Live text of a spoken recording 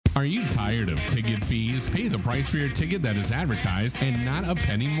Are you tired of ticket fees? Pay the price for your ticket that is advertised and not a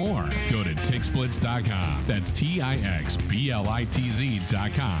penny more. Go to TixBlitz.com. That's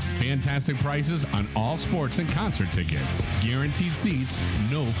TixBlitz.com. Fantastic prices on all sports and concert tickets. Guaranteed seats,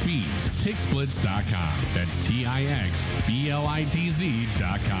 no fees. TixBlitz.com. That's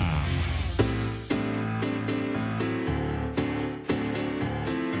TixBlitz.com.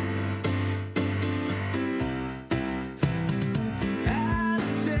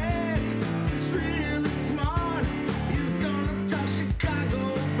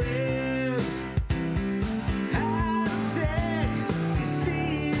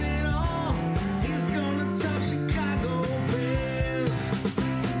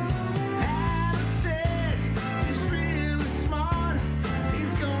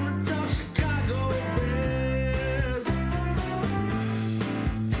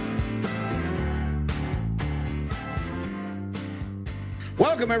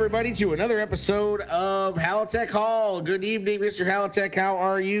 Welcome, everybody, to another episode of Halatek Hall. Good evening, Mr. Halatek. How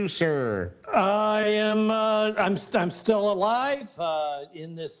are you, sir? I am. I'm still alive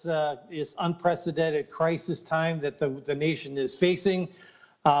in this unprecedented crisis time that the nation is facing.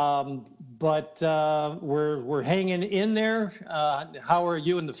 But we're hanging in there. How are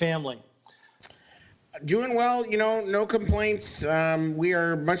you and the family? Doing well, no complaints. We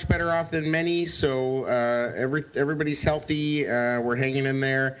are much better off than many, so everybody's healthy. We're hanging in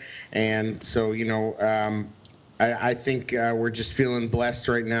there, and so I think we're just feeling blessed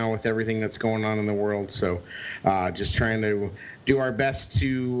right now with everything that's going on in the world. So just trying to do our best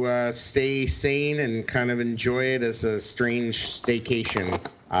to stay sane and kind of enjoy it as a strange staycation,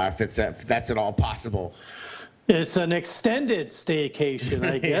 if that's at all possible. It's an extended staycation,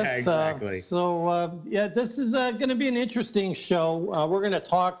 I guess. Yeah, exactly. This is going to be an interesting show. We're going to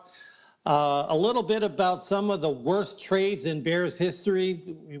talk a little bit about some of the worst trades in Bears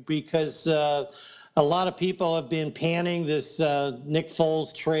history because a lot of people have been panning this Nick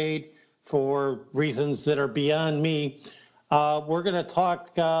Foles trade for reasons that are beyond me. We're going to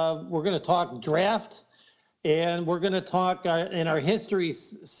talk draft, and we're going to talk in our history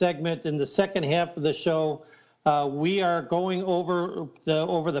segment in the second half of the show. We are going over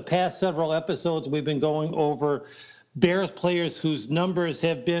the past several episodes. We've been going over Bears players whose numbers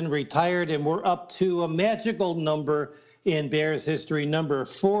have been retired, and we're up to a magical number in Bears history, number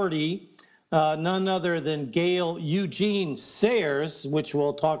 40. None other than Gayle Eugene Sayers, which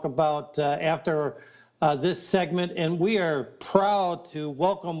we'll talk about after this segment. And we are proud to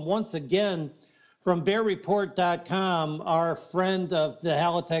welcome once again from BearReport.com our friend of the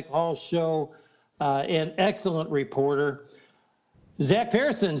Halatek Hall show, an excellent reporter, Zack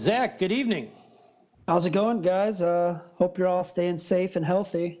Pearson. Zack, good evening. How's it going, guys? Hope you're all staying safe and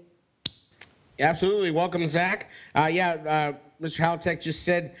healthy. Absolutely. Welcome, Zack. Mr. Halatek just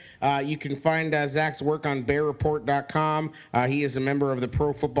said you can find Zack's work on BearReport.com. He is a member of the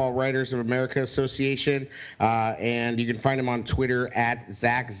Pro Football Writers of America Association, and you can find him on Twitter at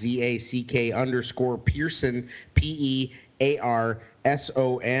Zack, ZACK _Pearson,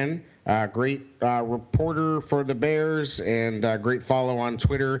 PEARSON. Great reporter for the Bears and great follow on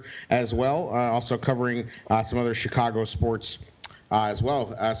Twitter as well. Also covering some other Chicago sports as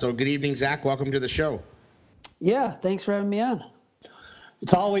well. So good evening, Zack. Welcome to the show. Yeah, thanks for having me on.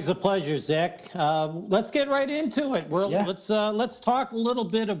 It's always a pleasure, Zack. Let's get right into it. Let's talk a little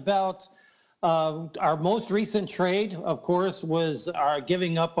bit about our most recent trade. Of course, was our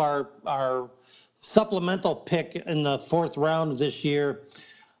giving up our supplemental pick in the fourth round this year.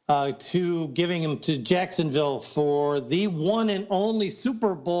 To giving him to Jacksonville for the one and only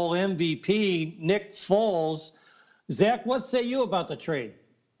Super Bowl MVP, Nick Foles. Zack, what say you about the trade?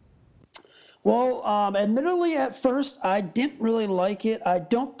 Well, admittedly, at first, I didn't really like it. I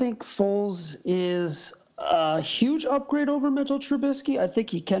don't think Foles is a huge upgrade over Mitchell Trubisky. I think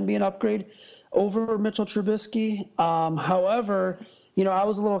he can be an upgrade over Mitchell Trubisky. However, I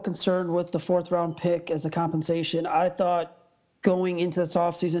was a little concerned with the fourth-round pick as a compensation. I thought going into this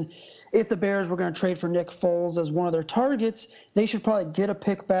offseason, if the Bears were going to trade for Nick Foles as one of their targets, they should probably get a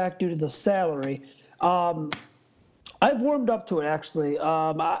pick back due to the salary. I've warmed up to it, actually.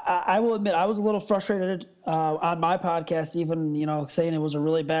 I will admit I was a little frustrated on my podcast, even, saying it was a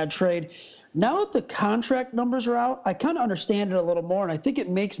really bad trade. Now that the contract numbers are out, I kind of understand it a little more, and I think it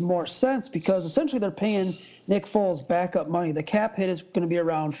makes more sense because essentially they're paying Nick Foles backup money. The cap hit is going to be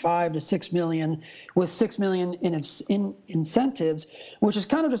around $5 to $6 million, with $6 million in incentives, which is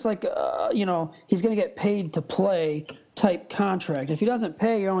kind of just like he's going to get paid to play type contract. If he doesn't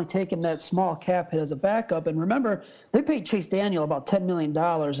pay, you're only taking that small cap hit as a backup. And remember, they paid Chase Daniel about $10 million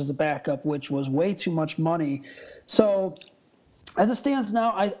as a backup, which was way too much money. So As it stands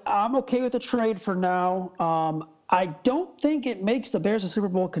now, I'm okay with the trade for now. I don't think it makes the Bears a Super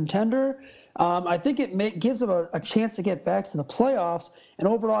Bowl contender. I think it gives them a chance to get back to the playoffs. And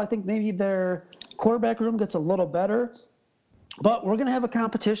overall, I think maybe their quarterback room gets a little better. But we're going to have a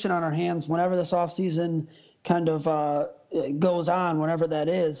competition on our hands whenever this offseason kind of goes on, whenever that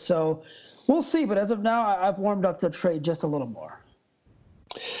is. So we'll see. But as of now, I've warmed up to trade just a little more.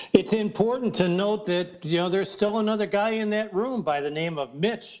 It's important to note that, there's still another guy in that room by the name of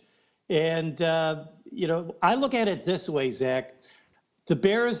Mitch. And, I look at it this way, Zach. The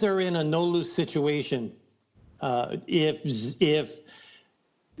Bears are in a no-lose situation. If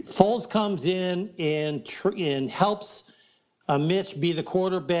Foles comes in and helps Mitch be the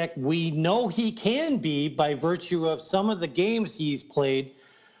quarterback, we know he can be by virtue of some of the games he's played.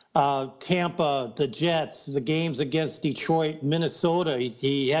 Tampa, the Jets, the games against Detroit, Minnesota.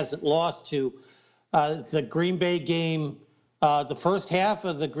 He hasn't lost to the Green Bay game, the first half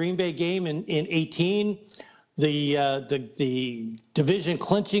of the Green Bay game in 18, the division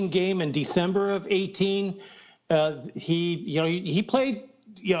clinching game in December of 18. He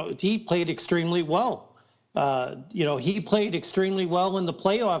played extremely well. He played extremely well in the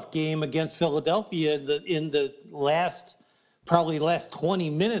playoff game against Philadelphia in the last 20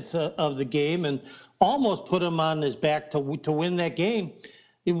 minutes of the game, and almost put him on his back to win that game.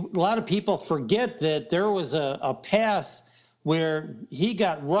 A lot of people forget that there was a pass where he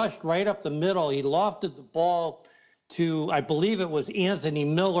got rushed right up the middle. He lofted the ball to, I believe it was Anthony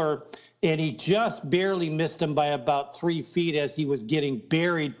Miller, and he just barely missed him by about 3 feet as he was getting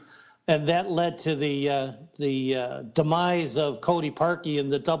buried. And that led to the demise of Cody Parkey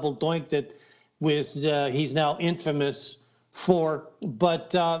and the double doink that he's now infamous for.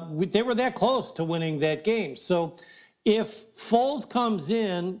 But they were that close to winning that game. So if Foles comes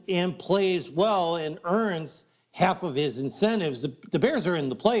in and plays well and earns half of his incentives, the Bears are in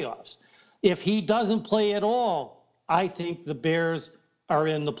the playoffs. If he doesn't play at all, I think the Bears are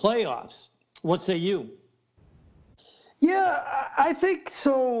in the playoffs. What say you? Yeah, I think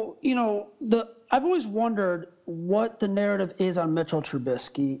so. I've always wondered what the narrative is on Mitchell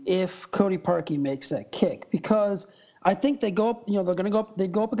Trubisky if Cody Parkey makes that kick, because I think they go up, they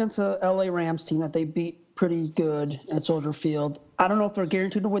go up against a LA Rams team that they beat pretty good at Soldier Field. I don't know if they're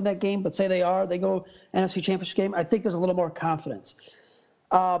guaranteed to win that game, but say they are, they go NFC Championship game. I think there's a little more confidence.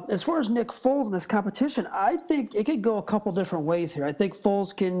 As far as Nick Foles in this competition, I think it could go a couple different ways here. I think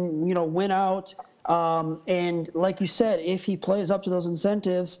Foles can, win out. And like you said, if he plays up to those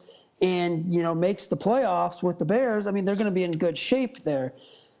incentives and, makes the playoffs with the Bears, they're going to be in good shape there.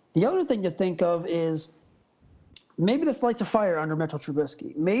 The other thing to think of is maybe this lights a fire under Mitchell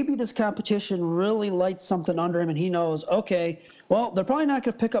Trubisky. Maybe this competition really lights something under him and he knows, okay, well, they're probably not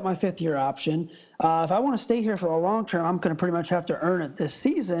going to pick up my fifth-year option. If I want to stay here for the long term, I'm going to pretty much have to earn it this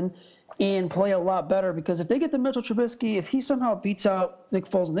season and play a lot better, because if they get the Mitchell Trubisky, if he somehow beats out Nick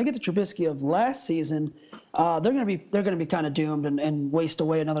Foles and they get the Trubisky of last season, they're going to be kind of doomed and waste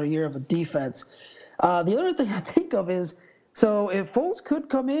away another year of a defense. The other thing I think of is, so if Foles could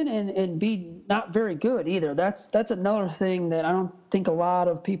come in and be not very good either, that's another thing that I don't think a lot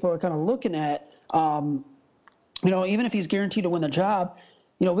of people are kind of looking at. Even if he's guaranteed to win the job,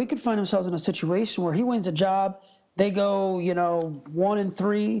 we could find ourselves in a situation where he wins a job, they go, 1-3,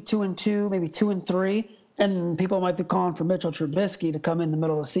 2-2, maybe 2-3, and people might be calling for Mitchell Trubisky to come in the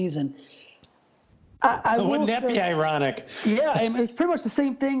middle of the season. Wouldn't that be ironic? Yeah, it's pretty much the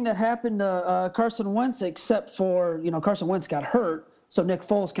same thing that happened to Carson Wentz, except for, Carson Wentz got hurt, so Nick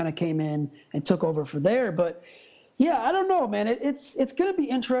Foles kind of came in and took over for there. But, yeah, I don't know, man. It's going to be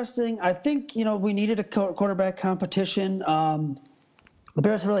interesting. I think, we needed a quarterback competition. The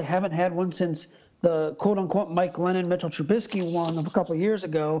Bears really haven't had one since the quote-unquote Mike Lennon, Mitchell Trubisky one a couple of years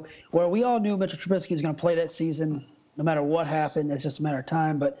ago, where we all knew Mitchell Trubisky was going to play that season no matter what happened. It's just a matter of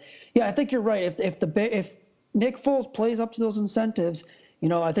time. But, yeah, I think you're right. If Nick Foles plays up to those incentives,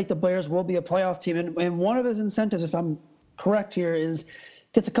 I think the Bears will be a playoff team. And one of his incentives, if I'm correct here, is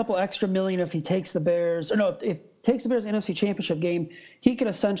gets a couple extra million if he takes the Bears. Or no, if takes the Bears NFC Championship game, he could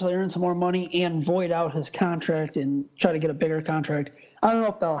essentially earn some more money and void out his contract and try to get a bigger contract. I don't know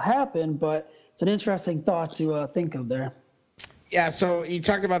if that'll happen, but it's an interesting thought to think of there. Yeah, so you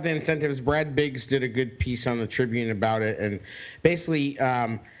talked about the incentives. Brad Biggs did a good piece on the Tribune about it, and basically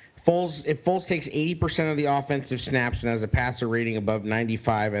if Foles takes 80% of the offensive snaps and has a passer rating above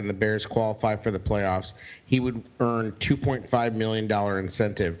 95 and the Bears qualify for the playoffs, he would earn $2.5 million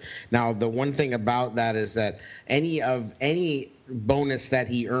incentive. Now, the one thing about that is that any bonus that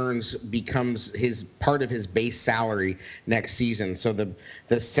he earns becomes his part of his base salary next season. So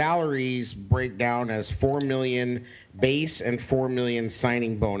the salaries break down as $4 million base and $4 million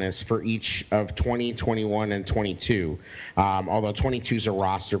signing bonus for each of 20, 21, and 22. Although 22 is a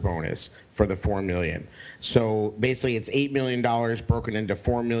roster bonus for the $4 million. So basically, it's $8 million broken into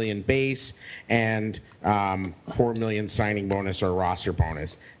 $4 million base and $4 million signing bonus or roster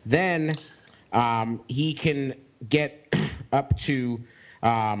bonus. Then he can get up to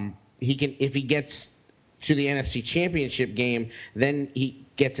if he gets to the NFC Championship game, then he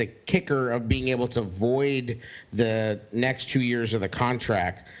gets a kicker of being able to void the next 2 years of the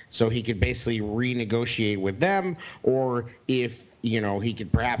contract, so he could basically renegotiate with them, or if he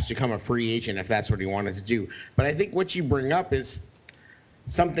could perhaps become a free agent if that's what he wanted to do. But I think what you bring up is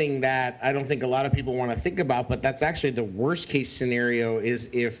something that I don't think a lot of people want to think about, but that's actually the worst case scenario, is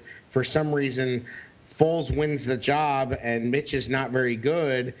if for some reason Foles wins the job and Mitch is not very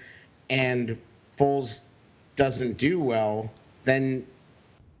good and Foles doesn't do well, then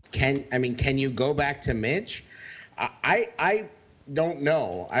can you go back to Mitch? I don't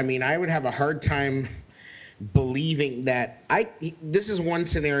know. I mean, I would have a hard time believing that. This is one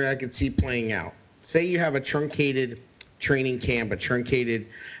scenario I could see playing out. Say you have a truncated training camp, you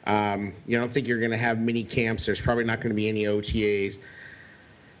don't think you're going to have mini camps. There's probably not going to be any OTAs.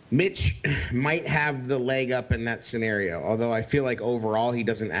 Mitch might have the leg up in that scenario, although I feel like overall he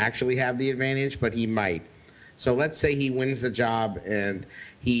doesn't actually have the advantage, but he might. So let's say he wins the job, and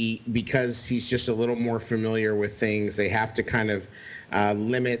because he's just a little more familiar with things, they have to kind of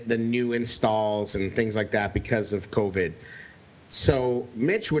limit the new installs and things like that because of COVID. So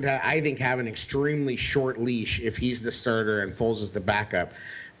Mitch would, I think, have an extremely short leash if he's the starter and Foles is the backup.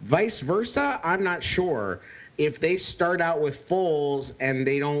 Vice versa, I'm not sure. If they start out with Foles and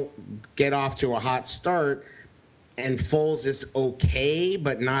they don't get off to a hot start and Foles is okay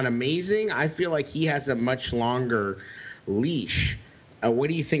but not amazing, I feel like he has a much longer leash. What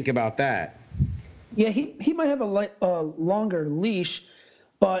do you think about that? Yeah, he might have a longer leash,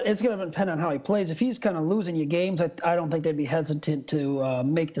 but it's going to depend on how he plays. If he's kind of losing you games, I don't think they'd be hesitant to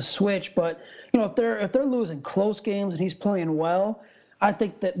make the switch. But if they're losing close games and he's playing well, I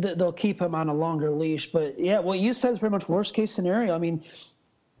think that they'll keep him on a longer leash. But yeah, what you said is pretty much worst case scenario. I mean,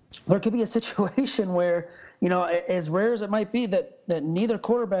 there could be a situation where, as rare as it might be, that neither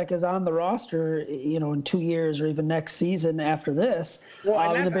quarterback is on the roster, in 2 years or even next season after this.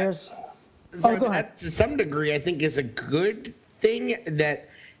 Well, the Bears. So go ahead. That, to some degree, I think is a good thing. That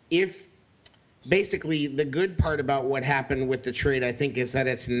if basically the good part about what happened with the trade, I think, is that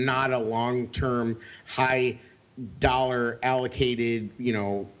it's not a long-term high dollar allocated,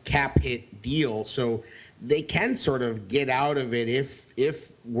 cap hit deal. So they can sort of get out of it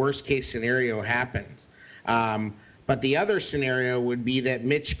if worst case scenario happens. But the other scenario would be that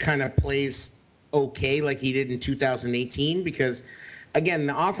Mitch kind of plays okay like he did in 2018, because again,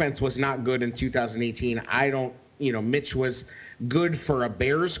 the offense was not good in 2018. Mitch was good for a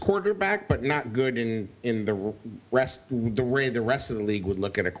Bears quarterback, but not good in the way the rest of the league would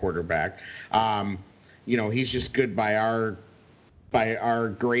look at a quarterback. He's just good by our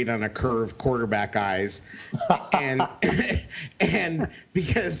grade on a curve quarterback eyes, and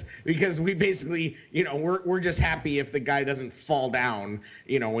because we basically we're just happy if the guy doesn't fall down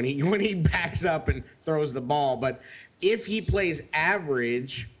when he backs up and throws the ball. But if he plays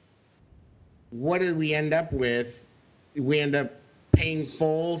average, what do we end up with? We end up paying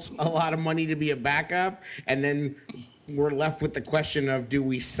Foles a lot of money to be a backup, and then we're left with the question of, do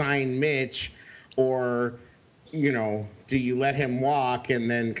we sign Mitch, or do you let him walk and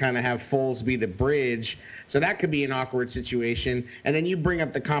then kind of have Foles be the bridge? So that could be an awkward situation. And then you bring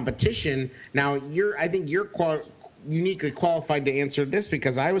up the competition. Now, I think you're uniquely qualified to answer this,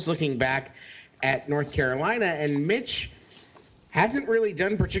 because I was looking back at North Carolina, and Mitch hasn't really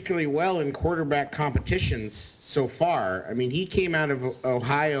done particularly well in quarterback competitions so far. I mean, he came out of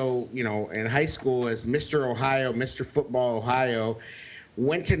Ohio, in high school as Mr. Ohio, Mr. Football Ohio,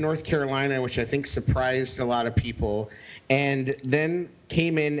 went to North Carolina, which I think surprised a lot of people, and then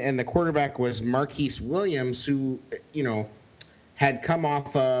came in, and the quarterback was Marquise Williams, who, had come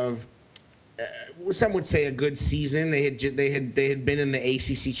off of, some would say, a good season. They had been in the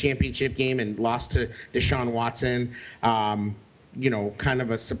ACC championship game and lost to Deshaun Watson. Kind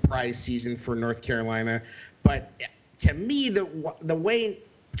of a surprise season for North Carolina. But to me, the way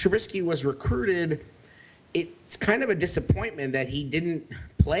Trubisky was recruited, it's kind of a disappointment that he didn't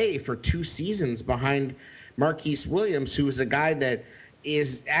play for 2 seasons behind Marquise Williams, who is a guy that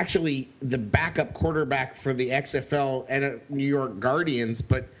is actually the backup quarterback for the XFL and New York Guardians,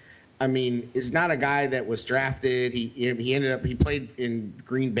 but I mean, is not a guy that was drafted. He played in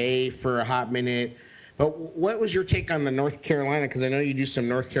Green Bay for a hot minute. But what was your take on the North Carolina? Because I know you do some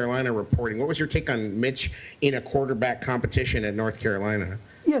North Carolina reporting. What was your take on Mitch in a quarterback competition at North Carolina?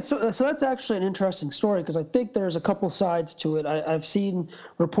 Yeah, so that's actually an interesting story because I think there's a couple sides to it. I've seen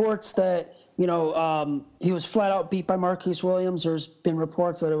reports that, he was flat out beat by Marquise Williams. There's been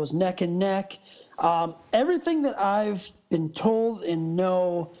reports that it was neck and neck. Everything that I've been told and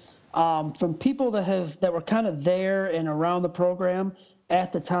know from people that were kind of there and around the program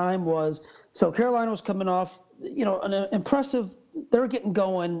at the time was, so Carolina was coming off, an impressive, they were getting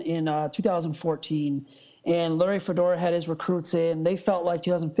going in 2014, and Larry Fedora had his recruits in. They felt like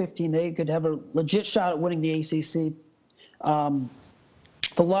 2015 they could have a legit shot at winning the ACC.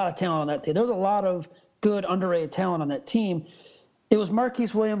 With a lot of talent on that team. There was a lot of good underrated talent on that team. It was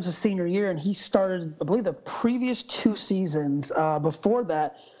Marquise Williams' senior year, and he started, I believe, the previous 2 seasons before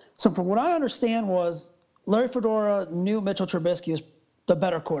that. So from what I understand was Larry Fedora knew Mitchell Trubisky was the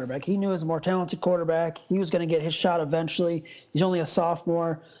better quarterback. He knew he was a more talented quarterback. He was going to get his shot eventually. He's only a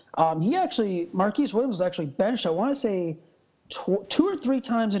sophomore. Marquise Williams was actually benched, I want to say, 2 or 3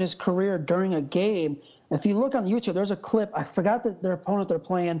 times in his career during a game. If you look on YouTube, there's a clip. I forgot that their opponent they're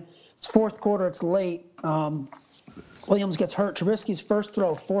playing. It's fourth quarter. It's late. Williams gets hurt. Trubisky's first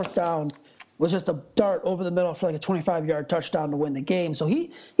throw, 4th down, was just a dart over the middle for like a 25-yard touchdown to win the game. So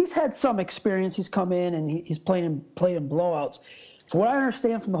he's had some experience. He's come in and he's played in blowouts. From what I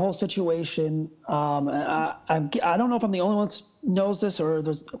understand from the whole situation, I don't know if I'm the only one that knows this, or I'm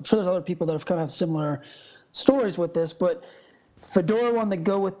sure there's other people that have kind of similar stories with this, but Fedora wanted to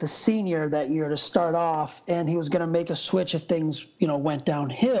go with the senior that year to start off, and he was going to make a switch if things, went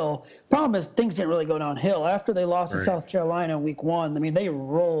downhill. Problem is, things didn't really go downhill. After they lost to South Carolina in week 1, I mean, they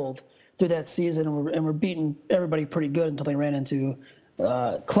rolled through that season and were beating everybody pretty good until they ran into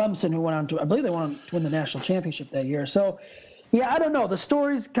Clemson, who went on to, I believe they went on to win the national championship that year. So, yeah, I don't know. The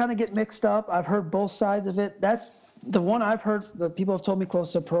stories kind of get mixed up. I've heard both sides of it. That's the one I've heard that people have told me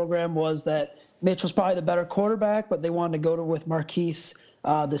close to the program was that Mitch was probably the better quarterback, but they wanted to go with Marquise,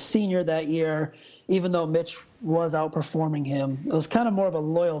 the senior that year, even though Mitch was outperforming him. It was kind of more of a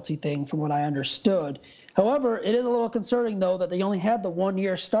loyalty thing from what I understood. However, it is a little concerning, though, that they only had the 1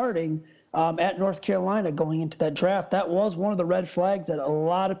 year starting at North Carolina going into that draft. That was one of the red flags that a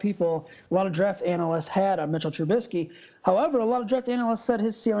lot of draft analysts had on Mitchell Trubisky. However, a lot of draft analysts said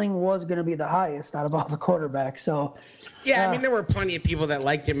his ceiling was going to be the highest out of all the quarterbacks. So, yeah, I mean, there were plenty of people that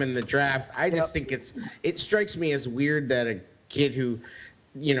liked him in the draft. I just think it strikes me as weird that a kid who,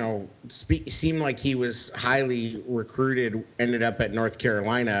 seemed like he was highly recruited ended up at North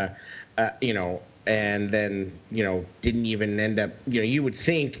Carolina, and then, didn't even end up, you would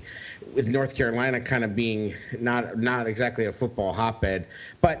think with North Carolina kind of being not exactly a football hotbed.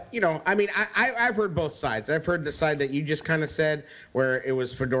 But, I mean, I've heard both sides. I've heard the side that you just kind of said where it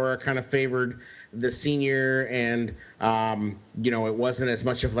was Fedora kind of favored the senior and, it wasn't as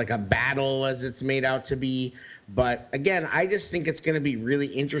much of like a battle as it's made out to be. But, again, I just think it's going to be really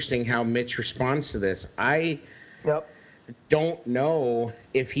interesting how Mitch responds to this. Don't know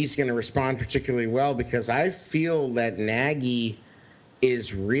if he's going to respond particularly well because I feel that Nagy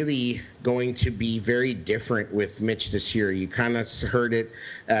is really going to be very different with Mitch this year. You kind of heard it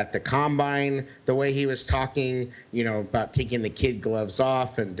at the Combine, the way he was talking, about taking the kid gloves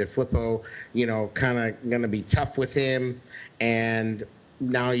off and DeFlippo, kind of going to be tough with him. And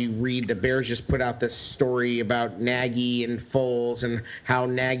now you read the Bears just put out this story about Nagy and Foles and how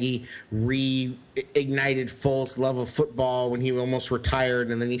Nagy reignited Foles' love of football when he almost retired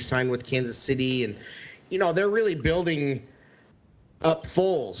and then he signed with Kansas City. And, they're really building up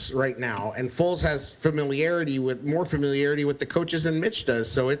Foles right now, and Foles has more familiarity with the coaches than Mitch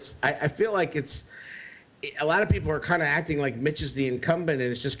does. So I feel like a lot of people are kind of acting like Mitch is the incumbent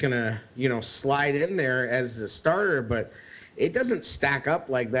and it's just gonna slide in there as the starter, but it doesn't stack up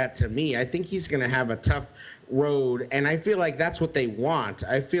like that to me. I think he's gonna have a tough road, and I feel like that's what they want.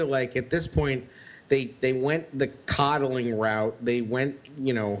 I feel like at this point they went the coddling route. They went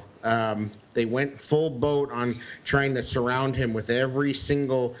they went full boat on trying to surround him with every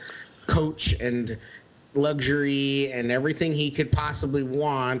single coach and luxury and everything he could possibly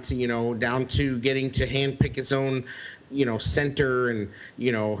want, down to getting to handpick his own, center and,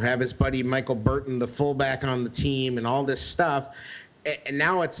 have his buddy Michael Burton, the fullback, on the team and all this stuff. And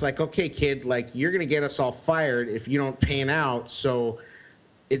now it's like, okay, kid, like you're going to get us all fired if you don't pan out. So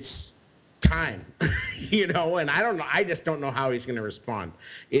it's time, and I don't know. I just don't know how he's going to respond.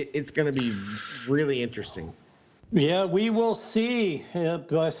 It's going to be really interesting. Yeah, we will see.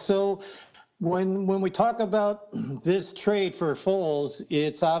 So When we talk about this trade for Foles,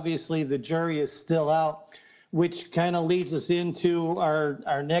 it's obviously the jury is still out, which kind of leads us into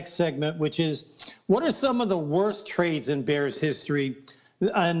our next segment, which is what are some of the worst trades in Bears history?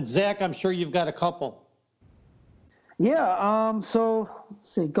 And Zach, I'm sure you've got a couple. Yeah, so let's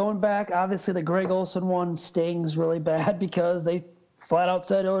see, going back, obviously the Greg Olsen one stings really bad because they flat out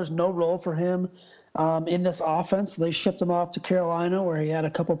said there was no role for him in this offense. They shipped him off to Carolina where he had a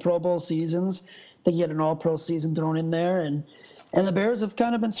couple Pro Bowl seasons. I think he had an All-Pro season thrown in there, and the Bears have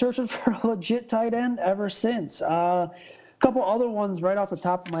kind of been searching for a legit tight end ever since. A couple other ones right off the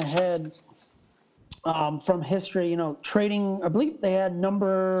top of my head from history, trading, I believe they had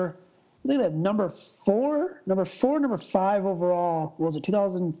number 4, number 5 overall. Was it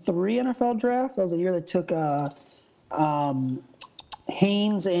 2003 NFL draft? That was the year they took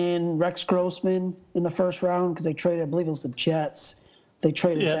Haynes and Rex Grossman in the first round because they traded, I believe it was the Jets. They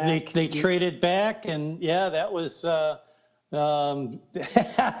traded back. They traded back, and that was that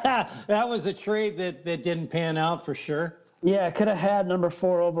was a trade that didn't pan out for sure. Yeah, could have had number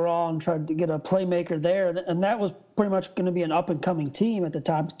 4 overall and tried to get a playmaker there, and that was pretty much going to be an up-and-coming team at the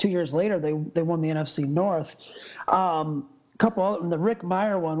time. 2 years later, they won the NFC North. Couple other, the Rick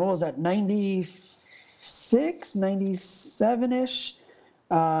Meyer one, what was that, 96, 97-ish?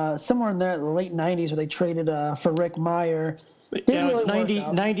 Somewhere in there, the late 90s, where they traded for Rick Meyer. It was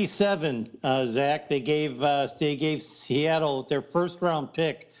 97, Zach. They gave Seattle their first-round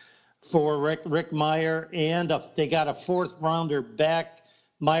pick for Rick Meyer, and they got a 4th rounder back.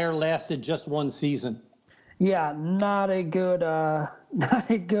 Meyer lasted just 1 season. Yeah, not a good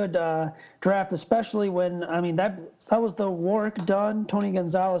draft, especially when that was the Warwick Dunn, Tony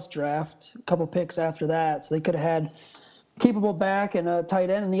Gonzalez draft. A couple picks after that, so they could have had capable back and a tight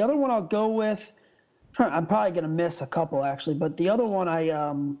end. And the other one I'll go with, I'm probably gonna miss a couple actually, but the other one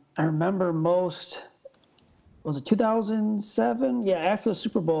I remember most was it 2007? Yeah, after the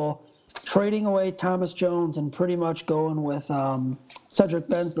Super Bowl. Trading away Thomas Jones and pretty much going with Cedric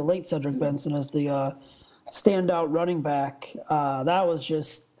Benson, the late Cedric Benson, as the standout running back. That was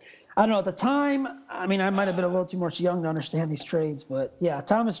just, I don't know, at the time, I might have been a little too much young to understand these trades, but yeah,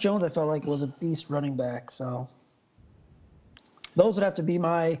 Thomas Jones I felt like was a beast running back. So those would have to be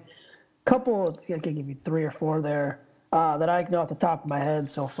my couple, I could give you 3 or 4 there that I know off the top of my head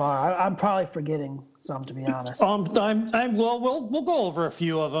so far. I'm probably forgetting some, to be honest. We'll go over a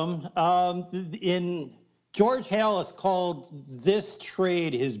few of them. George Halas called this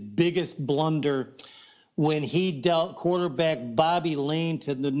trade his biggest blunder when he dealt quarterback Bobby Lane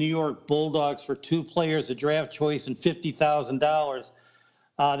to the New York Bulldogs for 2 players, a draft choice, and $50,000.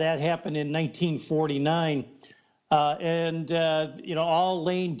 That happened in 1949. All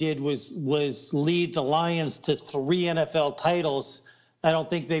Lane did was lead the Lions to 3 NFL titles. I don't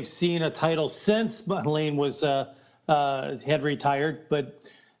think they've seen a title since Lane was had retired,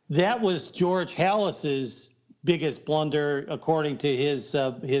 but that was George Halas's biggest blunder, according to his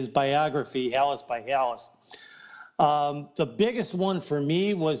biography, Halas by Halas. The biggest one for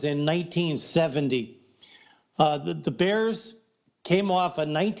me was in 1970. The Bears came off a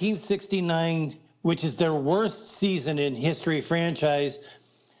 1969, which is their worst season in history franchise.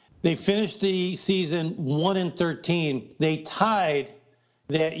 They finished the season 1-13. They tied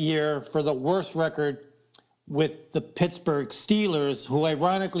that year for the worst record with the Pittsburgh Steelers, who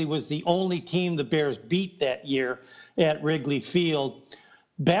ironically was the only team the Bears beat that year at Wrigley Field.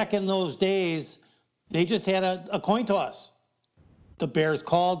 Back in those days, they just had a coin toss. The Bears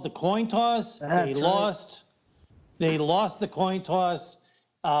called the coin toss. They lost the coin toss.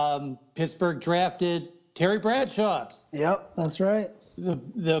 Pittsburgh drafted Terry Bradshaw. Yep, that's right.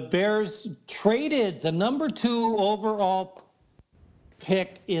 The Bears traded the number 2 overall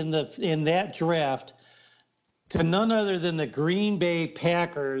pick in that draft to none other than the Green Bay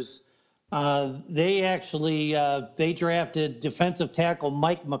Packers. They drafted defensive tackle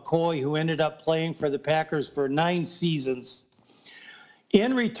Mike McCoy, who ended up playing for the Packers for 9 seasons.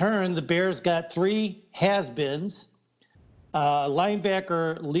 In return, the Bears got 3 has-beens.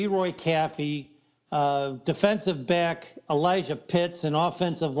 Linebacker Leroy Caffey, defensive back Elijah Pitts, and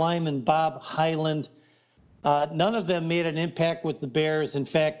offensive lineman Bob Hyland. None of them made an impact with the Bears. In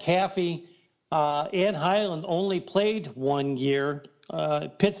fact, Caffey and Hyland only played 1 year.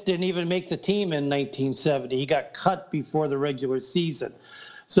 Pitts didn't even make the team in 1970. He got cut before the regular season.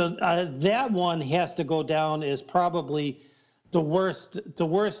 So that one has to go down as probably the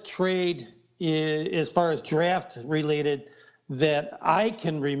worst trade as far as draft related that I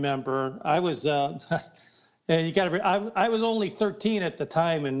can remember. I was I was only 13 at the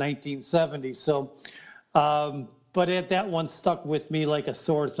time in 1970. So that one stuck with me like a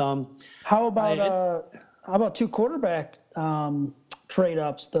sore thumb. How about two quarterback trade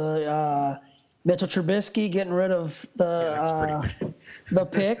ups? The Mitchell Trubisky getting rid of the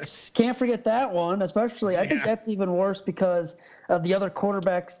picks. Can't forget that one, especially. I think that's even worse because of the other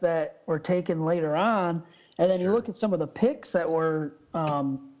quarterbacks that were taken later on. And then you look at some of the picks that were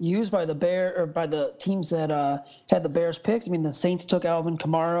used by the teams that had the Bears picked. I mean, the Saints took Alvin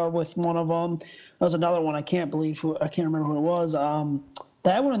Kamara with one of them. There was another one. I can't remember who it was.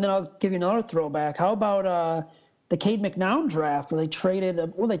 That one, and then I'll give you another throwback. How about the Cade McNown draft where they traded?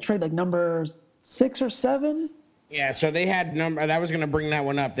 They traded like number 6 or 7. Yeah, so they had I was going to bring that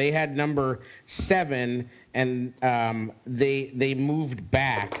one up. They had number 7, and they moved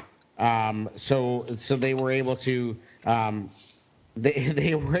back. So they were able to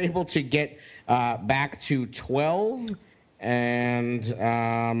they were able to get back to 12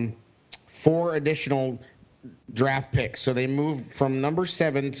 and 4 additional draft picks. So they moved from number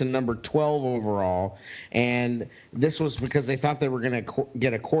 7 to number 12 overall, and this was because they thought they were going to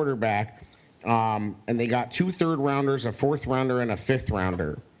get a quarterback. And they got 2 third-rounders, a 4th-rounder, and a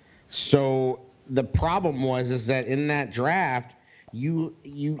 5th-rounder. So the problem is that in that draft, the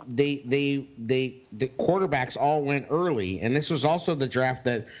quarterbacks all went early, and this was also the draft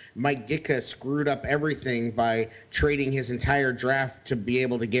that Mike Ditka screwed up everything by trading his entire draft to be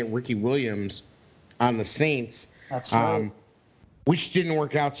able to get Ricky Williams on the Saints. That's right. Which didn't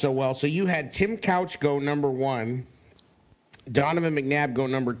work out so well. So you had Tim Couch go number 1. Donovan McNabb go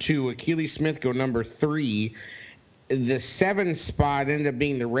number 2, Akili Smith go number 3. The 7 spot ended up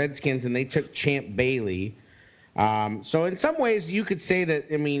being the Redskins, and they took Champ Bailey. So in some ways, you could say that.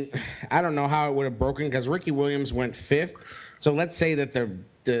 I mean, I don't know how it would have broken because Ricky Williams went 5th. So let's say that the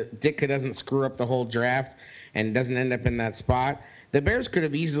Ditka doesn't screw up the whole draft and doesn't end up in that spot. The Bears could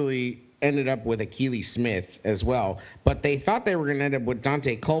have easily ended up with Akili Smith as well, but they thought they were going to end up with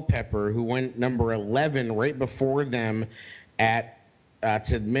Dante Culpepper, who went number 11 right before them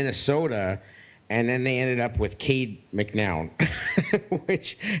to Minnesota, and then they ended up with Cade McNown,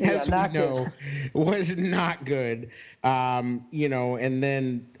 which, as we know, was not good. And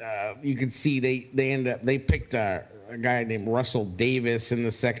then you can see they picked a guy named Russell Davis in the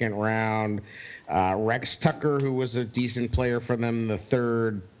 2nd round, Rex Tucker, who was a decent player for them, the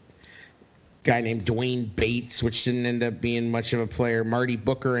 3rd. Guy named Dwayne Bates, which didn't end up being much of a player. Marty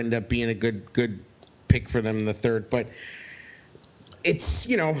Booker ended up being a good pick for them in the 3rd, but it's,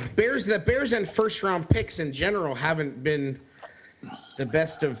 the Bears and 1st-round picks in general haven't been the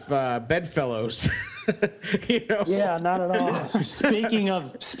best of bedfellows. Yeah, not at all. Speaking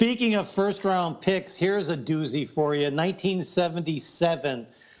of 1st-round picks, here's a doozy for you. 1977,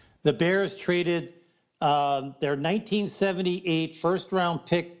 the Bears traded their 1978 1st-round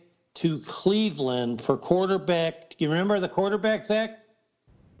pick to Cleveland for quarterback. Do you remember the quarterback, Zach?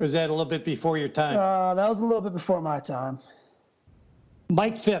 Or is that a little bit before your time? That was a little bit before my time.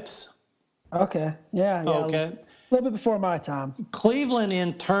 Mike Phipps. Okay. Yeah. Okay. A little bit before my time. Cleveland,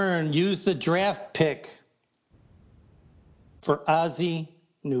 in turn, used the draft pick for Ozzie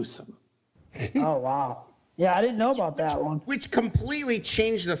Newsome. Oh, wow. Yeah, I didn't know about that one. Which completely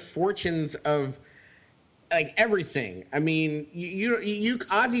changed the fortunes of everything. I mean,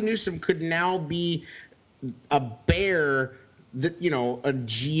 Ozzie Newsome could now be a Bear, a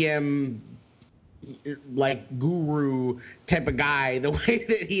GM guru type of guy, the way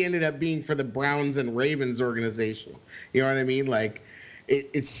that he ended up being for the Browns and Ravens organization. You know what I mean?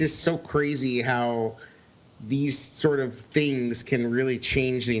 It's just so crazy how these sort of things can really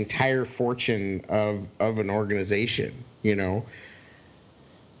change the entire fortune of an organization, Going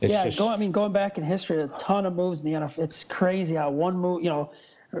back in history, a ton of moves in the NFL. It's crazy how one move,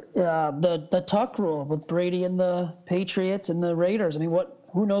 the Tuck rule with Brady and the Patriots and the Raiders. I mean,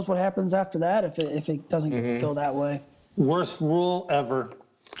 who knows what happens after that if it doesn't go that way? Worst rule ever.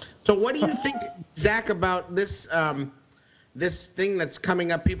 So what do you think, Zach, about this this thing that's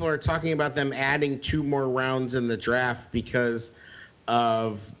coming up? People are talking about them adding 2 more rounds in the draft because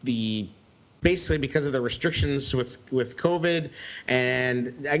of the restrictions with COVID.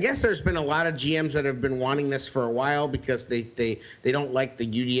 And I guess there's been a lot of GMs that have been wanting this for a while because they don't like the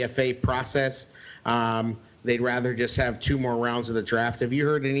UDFA process. They'd rather just have 2 more rounds of the draft. Have you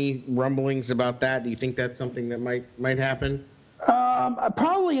heard any rumblings about that? Do you think that's something that might happen?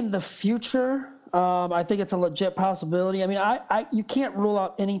 Probably in the future. I think it's a legit possibility. I mean, you can't rule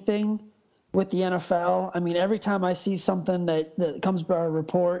out anything with the NFL. I mean, every time I see something that comes by a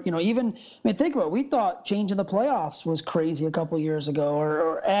report, think about it. We thought changing the playoffs was crazy a couple years ago,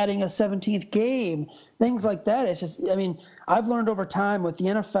 or adding a 17th game, things like that. It's just, I've learned over time with the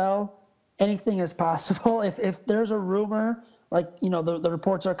NFL, anything is possible. If there's a rumor, like, the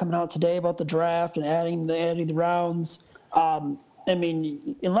reports are coming out today about the draft and adding the rounds. I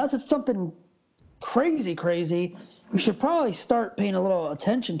mean, unless it's something crazy, you should probably start paying a little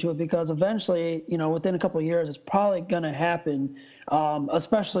attention to it, because eventually, within a couple of years, it's probably going to happen,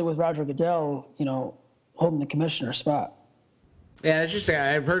 especially with Roger Goodell, holding the commissioner spot. Yeah, it's just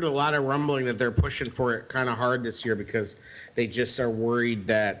I've heard a lot of rumbling that they're pushing for it kind of hard this year, because they just are worried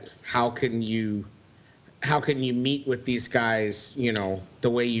that how can you meet with these guys, the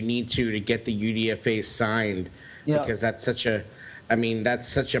way you need to get the UDFA signed, because that's such a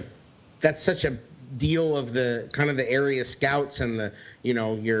deal of the kind of the area scouts and the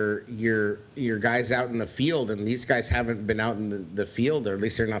your guys out in the field, and these guys haven't been out in the field, or at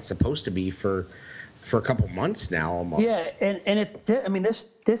least they're not supposed to be for a couple months now almost. Yeah, and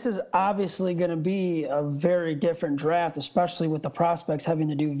this is obviously going to be a very different draft, especially with the prospects having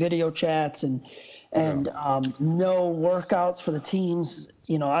to do video chats and no workouts for the teams.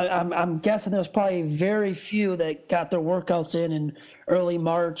 I'm guessing there's probably very few that got their workouts in early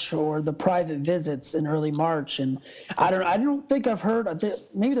March, or the private visits in early March. And I don't think I've heard.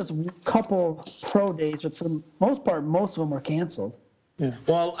 Maybe there's a couple pro days, but for the most part, most of them were canceled. Yeah.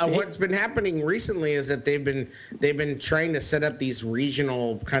 Well, what's been happening recently is that they've been trying to set up these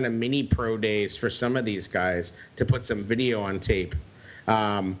regional kind of mini pro days for some of these guys to put some video on tape.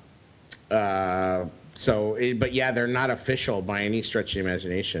 But yeah, they're not official by any stretch of the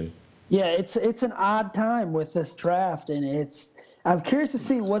imagination. Yeah, it's an odd time with this draft, and I'm curious to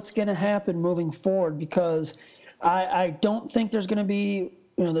see what's going to happen moving forward, because I don't think there's going to be.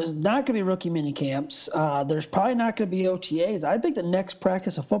 There's not going to be rookie mini camps. There's probably not going to be OTAs. I think the next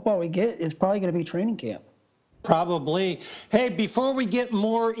practice of football we get is probably going to be training camp. Probably. Hey, before we get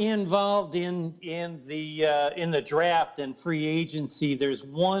more involved in the draft and free agency, there's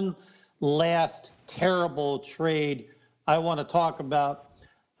one last terrible trade I want to talk about.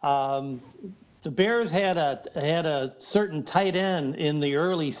 The Bears had a certain tight end in the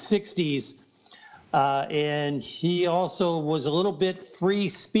early 60s. And he also was a little bit free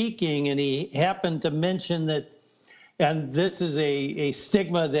speaking, and he happened to mention that, and this is a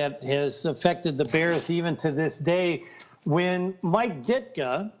stigma that has affected the Bears even to this day, when Mike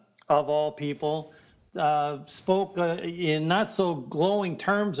Ditka, of all people, spoke in not so glowing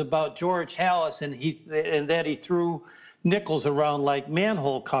terms about George Halas, and that he threw nickels around like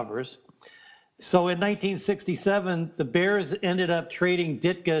manhole covers. So in 1967, the Bears ended up trading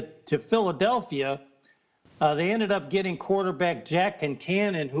Ditka to Philadelphia. They ended up getting quarterback Jack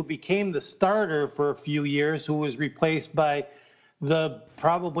Concannon, who became the starter for a few years, who was replaced by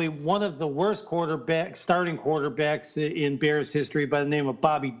probably one of the worst starting quarterbacks in Bears history, by the name of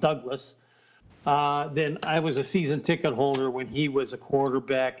Bobby Douglas. Then I was a season ticket holder when he was a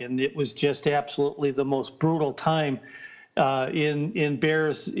quarterback, and it was just absolutely the most brutal time in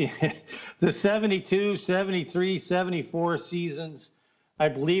Bears. The 72, 73, 74 seasons, I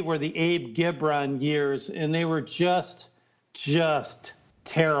believe, were the Abe Gibron years, and they were just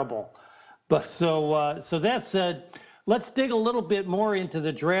terrible. But so that said, let's dig a little bit more into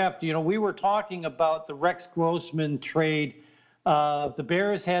the draft. We were talking about the Rex Grossman trade. The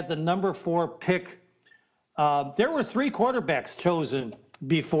Bears had the number 4 pick. There were 3 quarterbacks chosen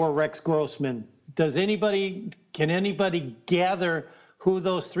before Rex Grossman. Can anybody gather who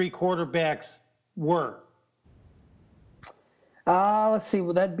those 3 quarterbacks were? Let's see.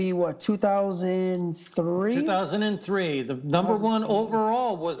 Would that be 2003? 2003. The number 1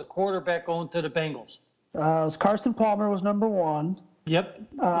 overall was a quarterback going to the Bengals. It was Carson Palmer was number 1. Yep.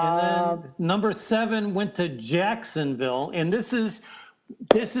 And then number 7 went to Jacksonville, and this is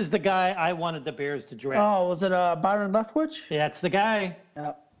the guy I wanted the Bears to draft. Oh, was it Byron Leftwich? That's the guy.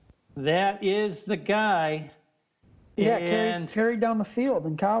 Yep. That is the guy. Yeah, carried down the field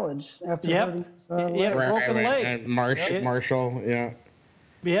in college after broken leg. And Marshall, yeah.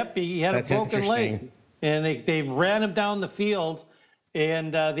 Yep, he had a broken leg, and they ran him down the field,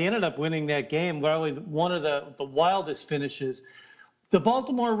 and they ended up winning that game. Probably one of the wildest finishes. The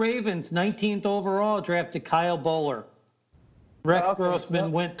Baltimore Ravens, 19th overall, drafted Kyle Bowler. Rex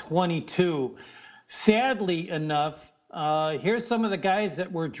Grossman went 22. Sadly enough, here's some of the guys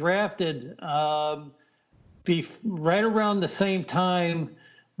that were drafted right around the same time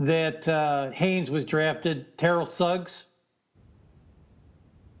that Haynes was drafted. Terrell Suggs,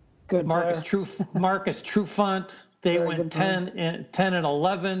 good Marcus Trufant. They went 10 and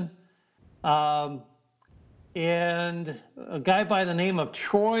 11. And a guy by the name of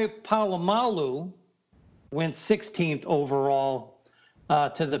Troy Polamalu went 16th overall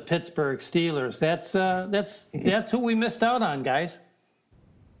to the Pittsburgh Steelers. That's who we missed out on, guys.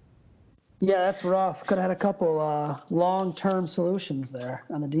 Yeah, that's rough. Could have had a couple long-term solutions there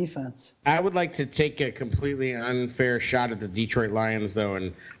on the defense. I would like to take a completely unfair shot at the Detroit Lions, though,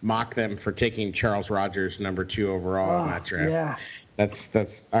 and mock them for taking Charles Rogers number 2 overall in that draft. Yeah.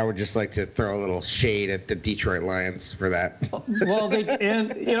 That's. I would just like to throw a little shade at the Detroit Lions for that. Well,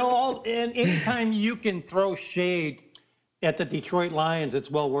 and anytime you can throw shade at the Detroit Lions,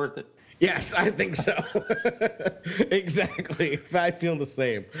 it's well worth it. Yes, I think so. Exactly. I feel the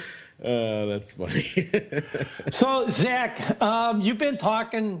same. That's funny. So, Zach, you've been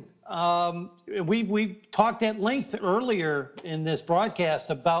talking. We talked at length earlier in this broadcast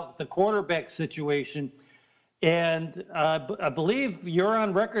about the quarterback situation, and I believe you're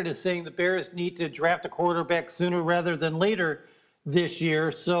on record as saying the Bears need to draft a quarterback sooner rather than later this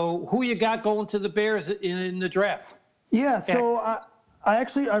year. So, who you got going to the Bears in the draft? Yeah, so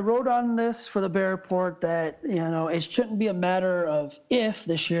I wrote on this for the Bear Report that, it shouldn't be a matter of if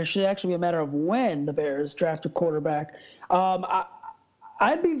this year, it should actually be a matter of when the Bears draft a quarterback.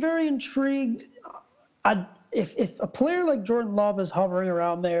 I'd be very intrigued. If a player like Jordan Love is hovering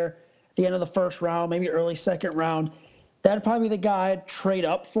around there at the end of the first round, maybe early second round, that'd probably be the guy I'd trade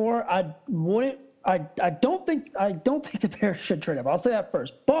up for. I don't think the Bears should trade up. I'll say that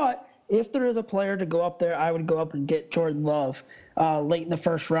first. But if there is a player to go up there, I would go up and get Jordan Love late in the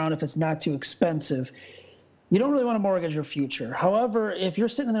first round if it's not too expensive. You don't really want to mortgage your future. However, if you're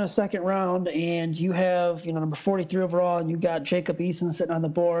sitting in the second round and you have, number 43 overall and you got Jacob Eason sitting on the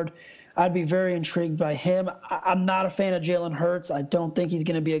board, I'd be very intrigued by him. I'm not a fan of Jalen Hurts. I don't think he's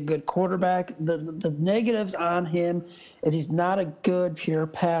going to be a good quarterback. The negatives on him is he's not a good pure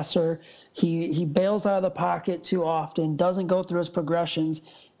passer. He bails out of the pocket too often, doesn't go through his progressions.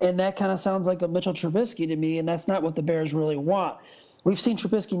 And that kind of sounds like a Mitchell Trubisky to me, and that's not what the Bears really want. We've seen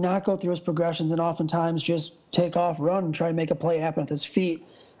Trubisky not go through his progressions and oftentimes just take off, run, and try to make a play happen with his feet.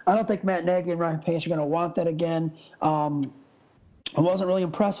 I don't think Matt Nagy and Ryan Pace are going to want that again. I wasn't really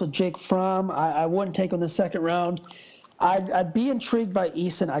impressed with Jake Fromm. I wouldn't take him in the second round. I'd be intrigued by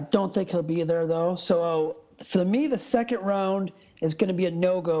Eason. I don't think he'll be there, though. So for me, the second round is going to be a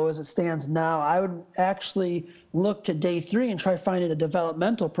no-go as it stands now. I would actually look to day 3 and try finding a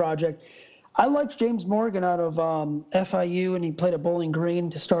developmental project. I liked James Morgan out of FIU, and he played at Bowling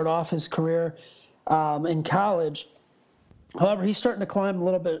Green to start off his career in college. However, he's starting to climb a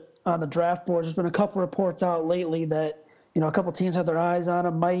little bit on the draft board. There's been a couple reports out lately that, a couple teams have their eyes on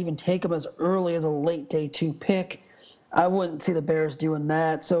him, might even take him as early as a late day 2 pick. I wouldn't see the Bears doing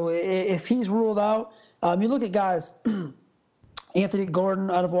that. So if he's ruled out, you look at guys – Anthony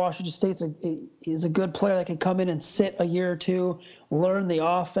Gordon out of Washington State is a good player that can come in and sit a year or two, learn the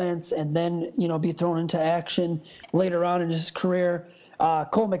offense, and then, be thrown into action later on in his career.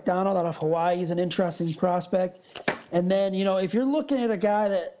 Cole McDonald out of Hawaii is an interesting prospect. And then, if you're looking at a guy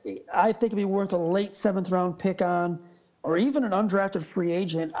that I think would be worth a late 7th-round pick on, or even an undrafted free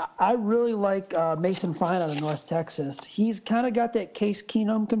agent, I really like Mason Fine out of North Texas. He's kind of got that Case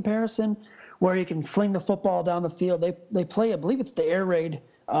Keenum comparison, where he can fling the football down the field. They play, I believe it's the air raid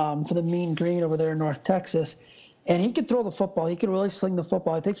for the Mean Green over there in North Texas. And he could throw the football. He could really sling the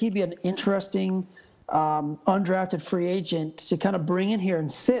football. I think he'd be an interesting undrafted free agent to kind of bring in here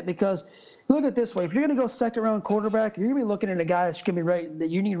and sit, because look at it this way. If you're going to go second-round quarterback, you're going to be looking at a guy that's going to be ready,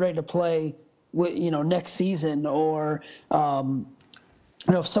 that you need ready to play with, next season, or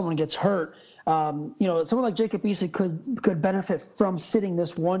if someone gets hurt. Someone like Jacob Eason could benefit from sitting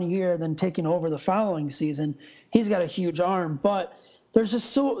this 1 year, then taking over the following season. He's got a huge arm, but there's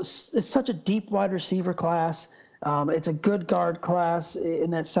just it's such a deep wide receiver class. It's a good guard class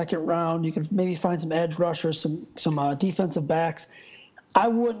in that second round. You could maybe find some edge rushers, some defensive backs. I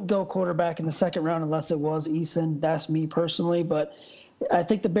wouldn't go quarterback in the second round unless it was Eason. That's me personally, but I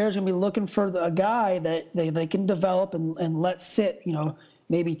think the Bears are going to be looking for a guy that they can develop and let sit,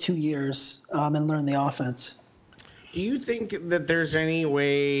 maybe 2 years and learn the offense. Do you think that there's any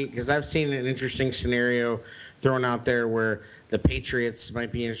way, because I've seen an interesting scenario thrown out there where the Patriots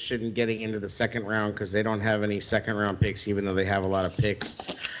might be interested in getting into the second round because they don't have any second-round picks, even though they have a lot of picks.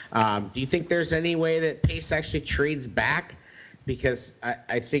 Do you think there's any way that Pace actually trades back? Because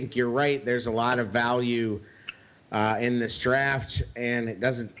I think you're right. There's a lot of value in this draft, and it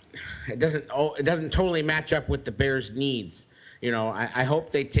doesn't totally match up with the Bears' needs. I hope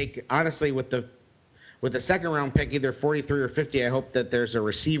they take, honestly, with with the second round pick, either 43 or 50, I hope that there's a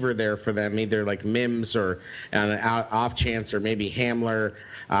receiver there for them, either like Mims or an off chance, or maybe Hamler,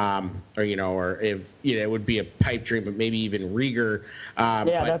 or if it would be a pipe dream, but maybe even Rieger.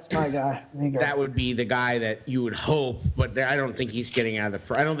 That's my guy. Rieger. That would be the guy that you would hope, but I don't think he's getting out of the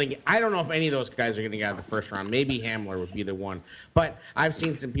first. I don't know if any of those guys are getting out of the first round. Maybe Hamler would be the one, but I've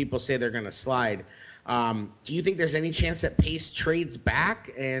seen some people say they're going to slide. Do you think there's any chance that Pace trades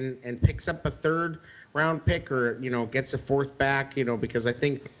back and picks up a third round pick, or gets a fourth back? Because I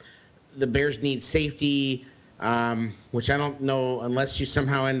think the Bears need safety, which I don't know unless you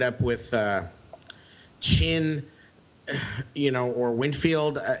somehow end up with Chin, or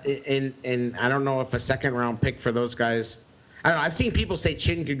Winfield, and I don't know if a second round pick for those guys. I don't know. I've seen people say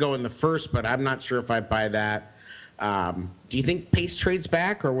Chin could go in the first, but I'm not sure if I buy that. Do you think Pace trades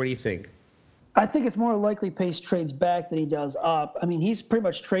back, or what do you think? I think it's more likely Pace trades back than he does up. I mean, he's pretty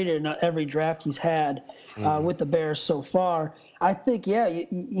much traded in every draft he's had with the Bears so far. I think,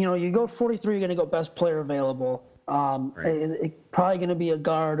 you go 43, you're going to go best player available. It's probably going to be a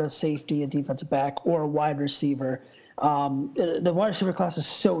guard, a safety, a defensive back, or a wide receiver. The wide receiver class is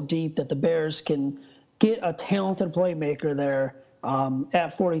so deep that the Bears can get a talented playmaker there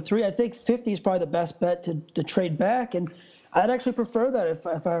at 43. I think 50 is probably the best bet to trade back, and I'd actually prefer that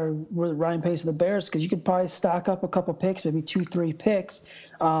if I were Ryan Pace of the Bears, because you could probably stock up a couple picks, maybe 2-3 picks,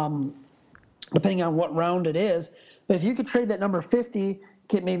 depending on what round it is. But if you could trade that number 50,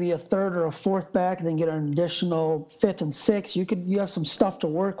 get maybe a third or a fourth back, and then get an additional fifth and sixth, you have some stuff to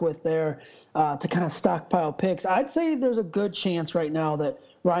work with there to kind of stockpile picks. I'd say there's a good chance right now that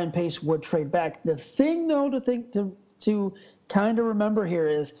Ryan Pace would trade back. The thing, though, to kind of remember here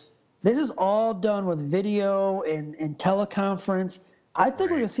is, this is all done with video and teleconference. I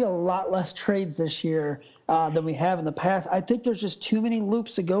think we're going to see a lot less trades this year than we have in the past. I think there's just too many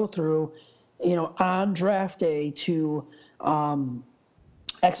loops to go through, on draft day to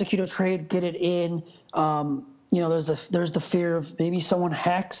execute a trade, get it in. There's the fear of maybe someone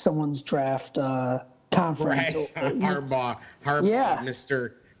hacks someone's draft conference. Right. Harbaugh, yeah.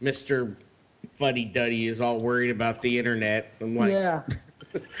 Mr. Fuddy Duddy is all worried about the internet. I'm like, yeah.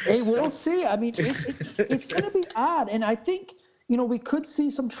 Hey, we'll see. I mean, it's going to be odd. And I think, we could see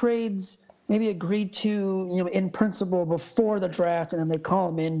some trades maybe agreed to, in principle before the draft, and then they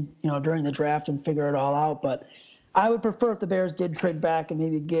call them in, during the draft and figure it all out. But I would prefer if the Bears did trade back and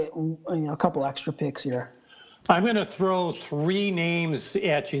maybe get, a couple extra picks here. I'm going to throw 3 names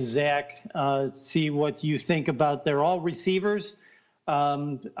at you, Zach, see what you think about. They're all receivers.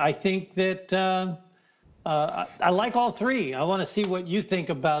 I think that I like all 3. I want to see what you think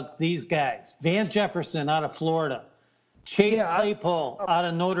about these guys. Van Jefferson out of Florida, Chase Claypool out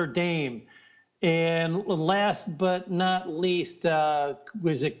of Notre Dame, and last but not least,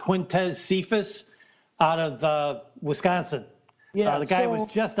 was it Quintez Cephas out of Wisconsin? Yeah, the guy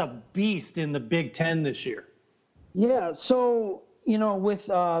was just a beast in the Big Ten this year. Yeah, so, with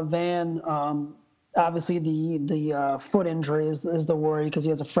Van, obviously the foot injury is the worry, because he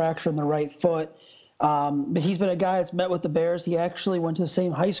has a fracture in the right foot. But he's been a guy that's met with the Bears. He actually went to the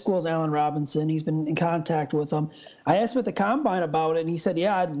same high school as Allen Robinson. He's been in contact with him. I asked him at the Combine about it, and he said,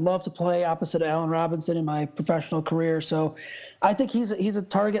 yeah, I'd love to play opposite of Allen Robinson in my professional career. So I think he's a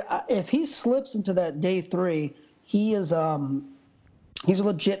target. If he slips into that day 3, he is he's a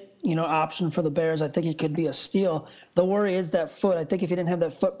legit option for the Bears. I think he could be a steal. The worry is that foot. I think if he didn't have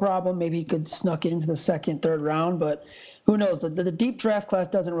that foot problem, maybe he could snuck into the second, third round. But who knows? The deep draft class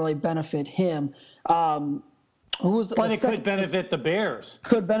doesn't really benefit him. But it could benefit the Bears.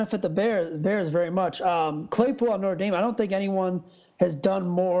 Could benefit the Bears very much. Claypool on Notre Dame, I don't think anyone has done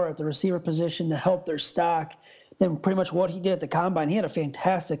more at the receiver position to help their stock than pretty much what he did at the Combine. He had a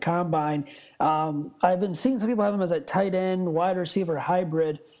fantastic Combine. I've been seeing some people have him as a tight end, wide receiver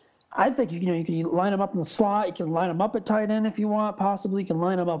hybrid. I think you can line him up in the slot. You can line him up at tight end if you want. Possibly you can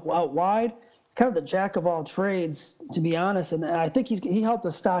line him up out wide. It's kind of the jack of all trades, to be honest. And I think he helped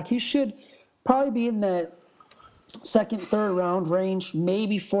the stock. He should probably be in that second, third round range,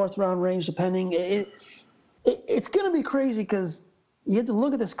 maybe fourth round range, depending. It's going to be crazy because you have to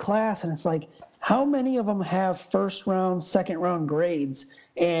look at this class, and it's like, how many of them have first round, second round grades?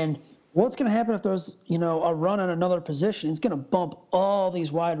 And what's going to happen if there's, a run on another position? It's going to bump all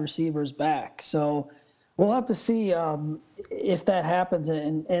these wide receivers back. So we'll have to see if that happens.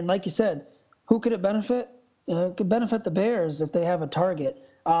 And like you said, who could it benefit? It could benefit the Bears if they have a target.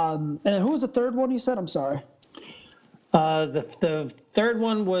 And who was the third one you said? I'm sorry. The third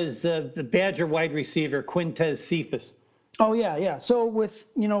one was the Badger wide receiver, Quintez Cephas. Oh, yeah. So with,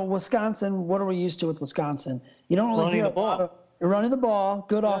 Wisconsin, what are we used to with Wisconsin? You don't really running the ball. Running the ball,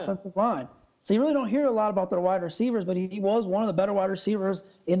 good offensive line. So you really don't hear a lot about their wide receivers, but he was one of the better wide receivers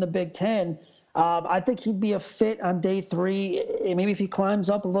in the Big Ten. I think he'd be a fit on day 3. Maybe if he climbs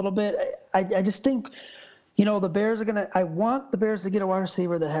up a little bit. I just think, the Bears are I want the Bears to get a wide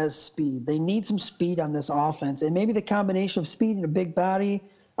receiver that has speed. They need some speed on this offense. And maybe the combination of speed and a big body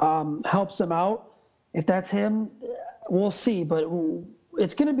helps them out. If that's him, we'll see. But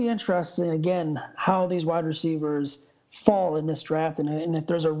it's going to be interesting, again, how these wide receivers fall in this draft and if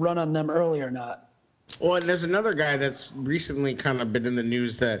there's a run on them early or not. Well, and there's another guy that's recently kind of been in the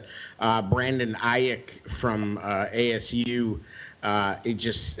news that Brandon Ayuk from ASU it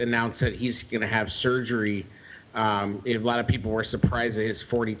just announced that he's going to have surgery. A lot of people were surprised that his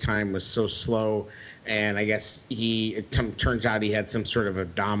 40 time was so slow, and I guess it turns out he had some sort of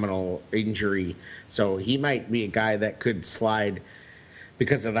abdominal injury, so he might be a guy that could slide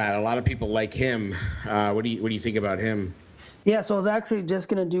because of that. A lot of people like him. What do you think about him? Yeah, so I was actually just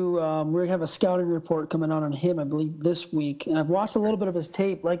going to do we're going to have a scouting report coming out on him, I believe, this week. And I've watched a little bit of his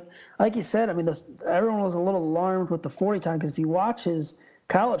tape. Like you said, I mean, everyone was a little alarmed with the 40 time because if you watch his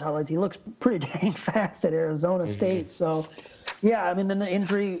college highlights, he looks pretty dang fast at Arizona State. So, yeah, I mean, then the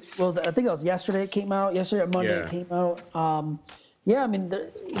injury was, I think it was yesterday it came out. Yesterday or Monday it came out. Yeah, I mean,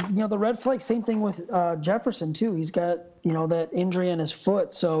 the red flag, same thing with Jefferson, too. He's got, that injury on his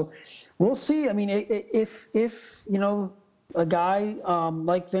foot. So we'll see. I mean, if a guy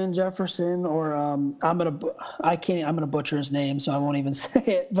like Van Jefferson or I'm gonna butcher his name, so I won't even say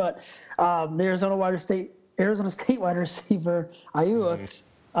it. But the Arizona State wide receiver Ayuk,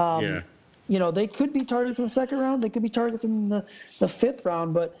 they could be targets in the second round. They could be targets in the 5th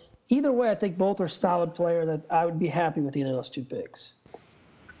round. But either way, I think both are solid players. That I would be happy with either of those 2 picks.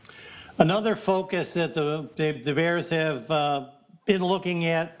 Another focus that the Bears have been looking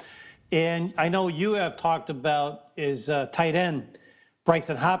at, and I know you have talked about, is tight end.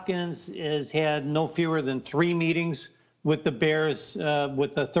 Bryson Hopkins has had no fewer than 3 meetings with the Bears,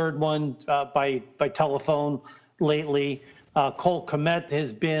 with the 3rd one by telephone lately. Cole Kmet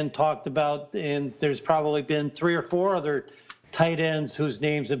has been talked about, and there's probably been 3 or 4 other tight ends whose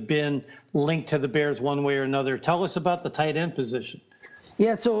names have been linked to the Bears one way or another. Tell us about the tight end position.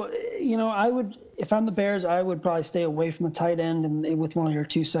 Yeah, so, I would, if I'm the Bears, I would probably stay away from the tight end and with one of your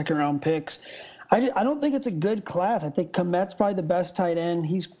 2 second-round picks. I don't think it's a good class. I think Kmet's probably the best tight end.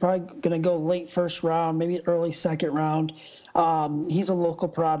 He's probably going to go late 1st round, maybe early 2nd round. He's a local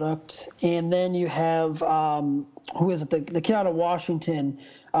product. And then you have, who is it, the kid out of Washington,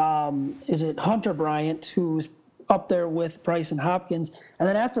 is it Hunter Bryant, who's up there with Bryson Hopkins. And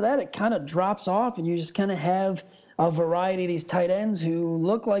then after that, it kind of drops off, and you just kind of have a variety of these tight ends who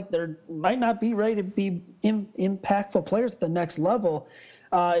look like they might not be ready to be impactful players at the next level.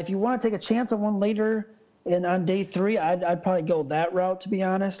 If you want to take a chance on one later and on day 3, I'd probably go that route, to be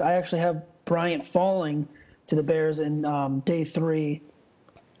honest. I actually have Bryant falling to the Bears in day 3.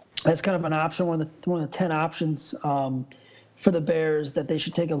 That's kind of an option, one of the 10 options for the Bears that they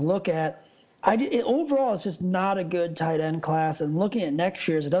should take a look at. Overall, it's just not a good tight end class, and looking at next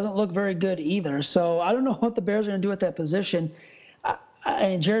year's, it doesn't look very good either. So I don't know what the Bears are going to do at that position.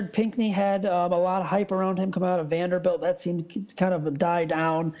 And Jared Pinkney had a lot of hype around him coming out of Vanderbilt. That seemed to kind of die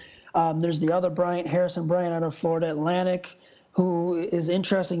down. There's the other Harrison Bryant out of Florida Atlantic, who is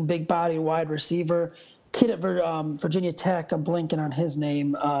interesting, big body wide receiver. Kid at Virginia Tech, I'm blanking on his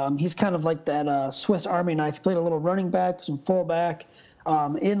name. He's kind of like that Swiss Army knife. He played a little running back, some fullback.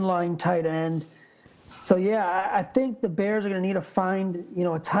 Inline tight end. So, yeah, I think the Bears are going to need to find,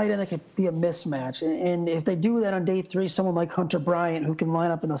 a tight end that could be a mismatch. And if they do that on day 3, someone like Hunter Bryant, who can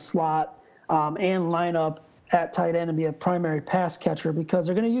line up in the slot and line up at tight end and be a primary pass catcher, because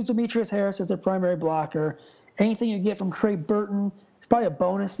they're going to use Demetrius Harris as their primary blocker. Anything you get from Trey Burton is probably a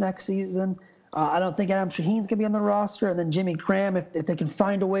bonus next season. I don't think Adam Shaheen's going to be on the roster. And then Jimmy Graham, if they can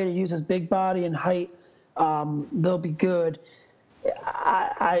find a way to use his big body and height, they'll be good.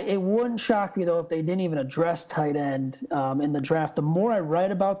 It wouldn't shock me, though, if they didn't even address tight end in the draft. The more I write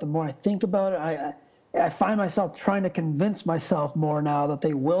about it, the more I think about it, I find myself trying to convince myself more now that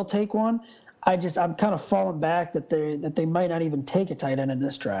they will take one. I'm kind of falling back that they might not even take a tight end in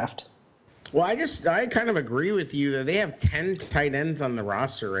this draft. Well, I kind of agree with you that they have 10 tight ends on the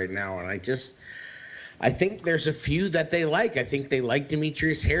roster right now, and I think there's a few that they like. I think they like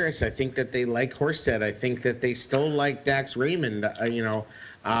Demetrius Harris. I think that they like Horsted. I think that they still like Dax Raymond. I know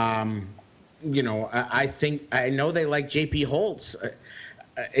they like J.P. Holtz.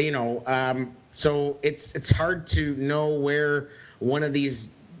 So it's hard to know where one of these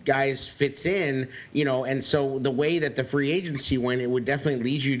guys fits in, and so the way that the free agency went, it would definitely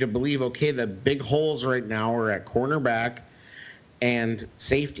lead you to believe, okay, the big holes right now are at cornerback and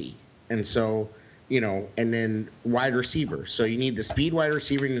safety. And so, and then wide receiver. So you need the speed wide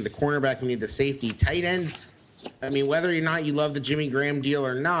receiver, you need the cornerback, you need the safety. Tight end, I mean, whether or not you love the Jimmy Graham deal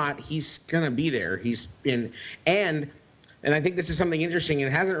or not, he's going to be there. He's been – and I think this is something interesting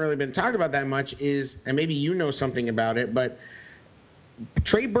and hasn't really been talked about that much is – and maybe you know something about it, but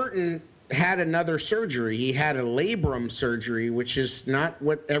Trey Burton had another surgery. He had a labrum surgery, which is not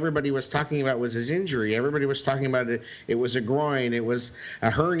what everybody was talking about was his injury. Everybody was talking about it was a groin. It was a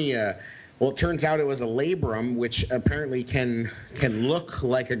hernia. Well, it turns out it was a labrum, which apparently can look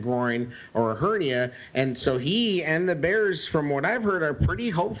like a groin or a hernia. And so he and the Bears, from what I've heard, are pretty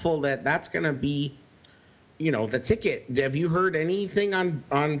hopeful that that's going to be, the ticket. Have you heard anything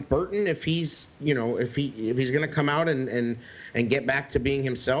on Burton if he's, if he's going to come out and get back to being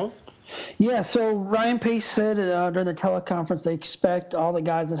himself? Yeah, so Ryan Pace said during the teleconference they expect all the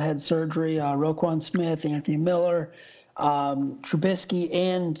guys that had surgery, Roquan Smith, Anthony Miller, Trubisky,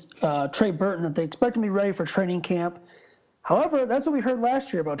 and Trey Burton, that they expect him to be ready for training camp. However, that's what we heard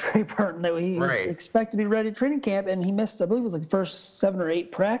last year about Trey Burton, that he was expected to be ready to training camp, and he missed, I believe it was like the first 7 or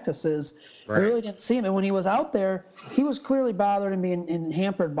 8 practices. Right. I really didn't see him. And when he was out there, he was clearly bothered and being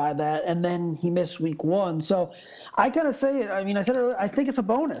hampered by that, and then he missed week 1. So I kind of say it. I mean, I said earlier, I think it's a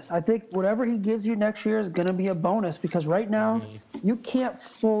bonus. I think whatever he gives you next year is going to be a bonus because right now you can't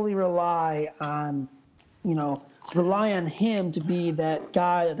fully rely on him to be that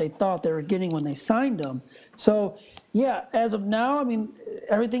guy that they thought they were getting when they signed him. So, yeah, as of now, I mean,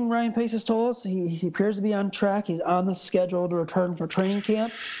 everything Ryan Pace has told us, he appears to be on track. He's on the schedule to return for training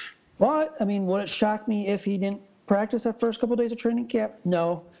camp. But, I mean, would it shock me if he didn't practice that first couple of days of training camp?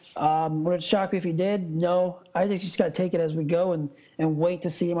 No. Would it shock me if he did? No. I think you just got to take it as we go and wait to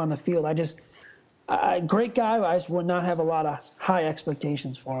see him on the field. Great guy, but I just would not have a lot of high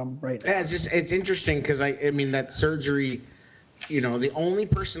expectations for him right now. Yeah, it's interesting because, I mean, that surgery, the only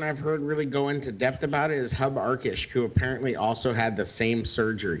person I've heard really go into depth about it is Hub Arkish, who apparently also had the same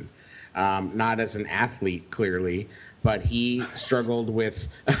surgery. Not as an athlete, clearly, but he struggled with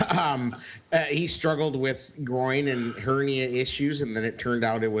groin and hernia issues, and then it turned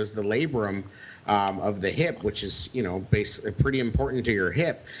out it was the labrum of the hip, which is basically pretty important to your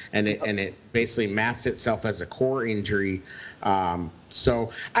hip, and it basically masked itself as a core injury.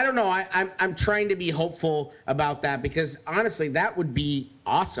 So I don't know. I'm trying to be hopeful about that because honestly, that would be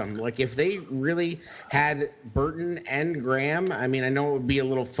awesome. Like if they really had Burton and Graham. I mean, I know it would be a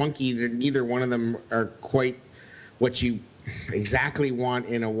little funky that neither one of them are quite what you exactly want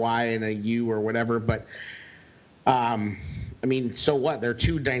in a Y and a U or whatever, but I mean, so what? They're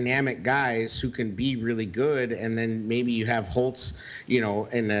two dynamic guys who can be really good, and then maybe you have Holtz, in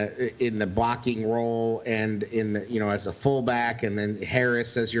the blocking role and in the, as a fullback, and then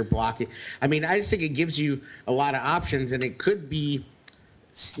Harris as your blocking. I mean, I just think it gives you a lot of options, and it could be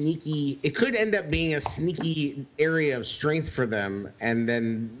sneaky. It could end up being a sneaky area of strength for them, and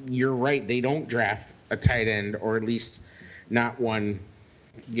then you're right, they don't draft a tight end, or at least not one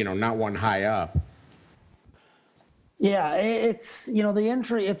high up. Yeah, it's the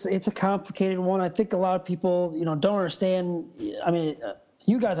injury. It's a complicated one. I think a lot of people don't understand. I mean,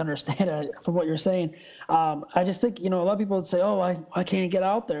 you guys understand it from what you're saying. I just think a lot of people would say, "Oh, why can't he get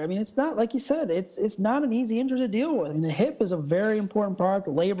out there?" I mean, it's not like you said. It's not an easy injury to deal with. I mean, the hip is a very important part,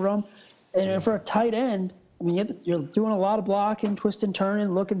 the labrum, and for a tight end, I mean, you're doing a lot of blocking, twisting, turning,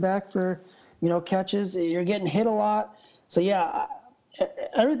 looking back for catches. You're getting hit a lot. So yeah.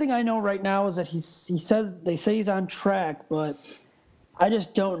 Everything I know right now is that they say he's on track, but I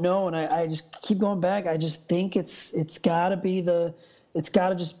just don't know, and I just keep going back. I just think it's got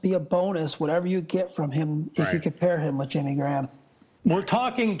to just be a bonus, whatever you get from him, if you compare him with Jimmy Graham. We're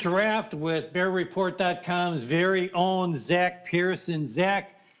talking draft with BearReport.com's very own Zack Pearson.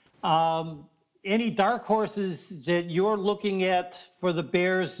 Zack, any dark horses that you're looking at for the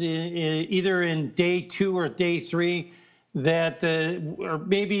Bears, either in day 2 or day 3? That are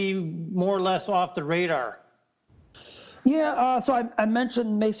maybe more or less off the radar? Yeah, so I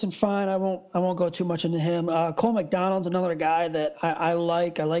mentioned Mason Fine. I won't go too much into him. Cole McDonald's another guy that I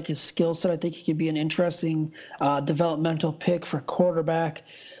like. I like his skill set. I think he could be an interesting developmental pick for quarterback.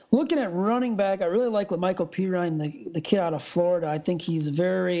 Looking at running back, I really like LaMichael Pirine, the kid out of Florida. I think he's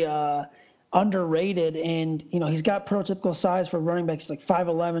very underrated, and he's got prototypical size for running back. He's like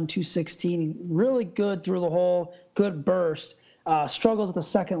 5'11", 216. Really good through the hole, good burst. Struggles at the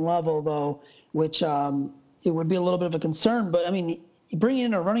second level though, which it would be a little bit of a concern. But I mean, bringing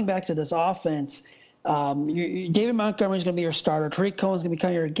in a running back to this offense, David Montgomery is going to be your starter. Tariq Cohen's going to be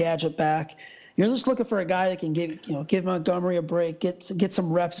kind of your gadget back. You're just looking for a guy that can give Montgomery a break, get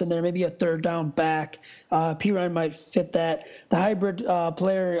some reps in there, maybe a third down back. P-Ryan might fit that. The hybrid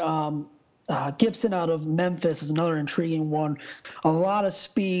player, Gibson out of Memphis is another intriguing one. A lot of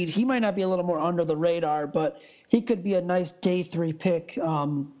speed. He might not be a little more under the radar, but he could be a nice day 3 pick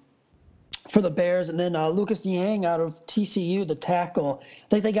for the Bears. And then Lucas Niang out of TCU, the tackle. I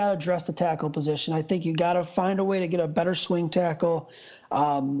think they got to address the tackle position. I think you got to find a way to get a better swing tackle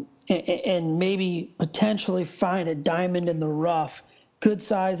and maybe potentially find a diamond in the rough. Good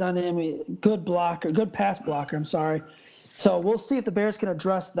size on him, good pass blocker, I'm sorry. So we'll see if the Bears can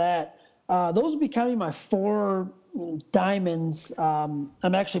address that. Those would be kind of my 4 diamonds. I'm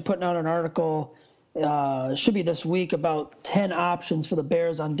actually putting out an article, should be this week, about 10 options for the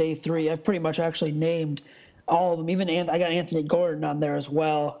Bears on day 3. I've pretty much actually named all of them. Even I got Anthony Gordon on there as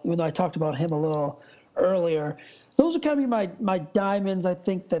well, even though I talked about him a little earlier. Those would kind of be my diamonds. I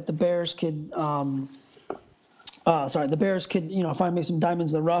think that the Bears could find maybe some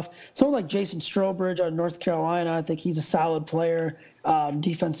diamonds in the rough. Someone like Jason Strowbridge out of North Carolina, I think he's a solid player,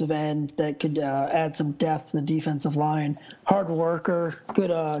 defensive end that could add some depth to the defensive line. Hard worker,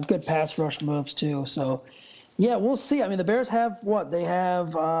 good pass rush moves too. So, yeah, we'll see. I mean, the Bears have what? They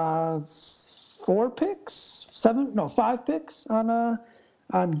have 5 picks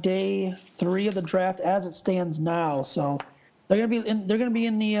on day 3 of the draft as it stands now. So they're gonna be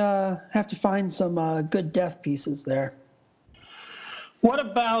in the have to find some good depth pieces there. What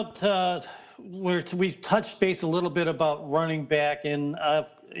about we've touched base a little bit about running back, and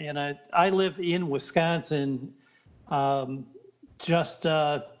I live in Wisconsin, just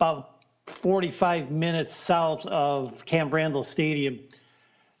about 45 minutes south of Camp Randall Stadium.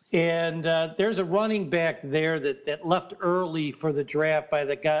 And there's a running back there that left early for the draft by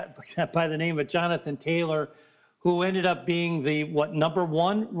the guy by the name of Jonathan Taylor, who ended up being the number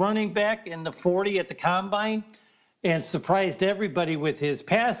 1 running back in the 40 at the combine, and surprised everybody with his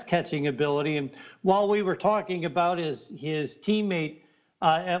pass catching ability. And while we were talking about his teammate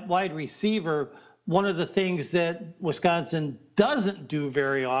at wide receiver, one of the things that Wisconsin doesn't do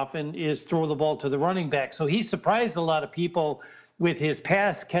very often is throw the ball to the running back. So he surprised a lot of people with his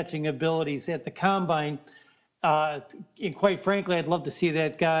pass catching abilities at the combine. And quite frankly, I'd love to see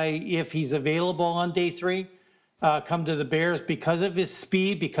that guy, if he's available on day 3, come to the Bears because of his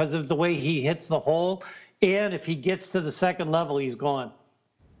speed, because of the way he hits the hole. And if he gets to the second level, he's gone.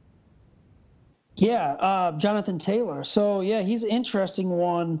 Yeah, Jonathan Taylor. So, yeah, he's an interesting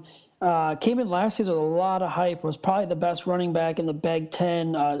one. Came in last year with a lot of hype, was probably the best running back in the Big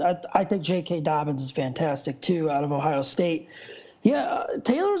Ten. I think J.K. Dobbins is fantastic, too, out of Ohio State. Yeah,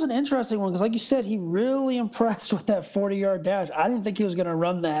 Taylor's an interesting one because, like you said, he really impressed with that 40-yard dash. I didn't think he was going to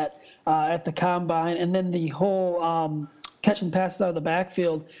run that at the combine. And then the whole catching passes out of the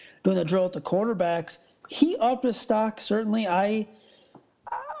backfield, doing the drill at the quarterbacks, he upped his stock, certainly. I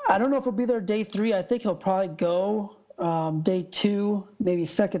don't know if he'll be there day 3. I think he'll probably go day 2, maybe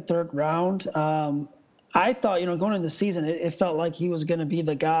second, third round. I thought, going into the season, it felt like he was going to be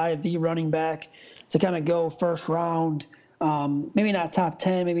the guy, the running back to kind of go first round. Maybe not top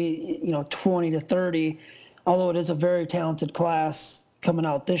 10, maybe 20 to 30, although it is a very talented class coming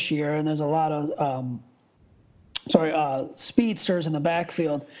out this year, and there's a lot of speedsters in the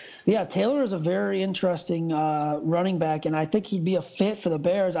backfield. But yeah, Taylor is a very interesting running back, and I think he'd be a fit for the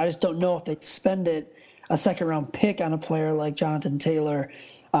Bears. I just don't know if they'd spend a second-round pick on a player like Jonathan Taylor.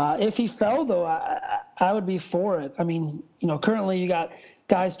 If he fell, though, I would be for it. I mean, currently you got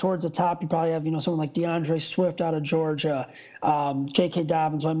guys towards the top. You probably have, someone like DeAndre Swift out of Georgia, J.K.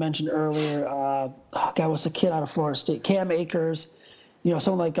 Dobbins, who I mentioned earlier. Guy was a kid out of Florida State. Cam Akers,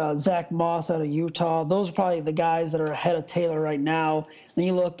 someone like Zack Moss out of Utah. Those are probably the guys that are ahead of Taylor right now. And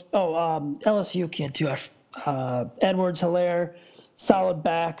you look, LSU kid too, Edwards-Helaire, solid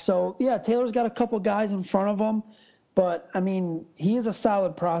back. So, yeah, Taylor's got a couple guys in front of him. But, I mean, he is a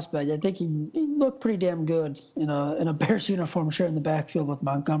solid prospect. I think he looked pretty damn good in a Bears uniform, sharing the backfield with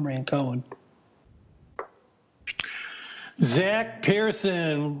Montgomery and Cohen. Zack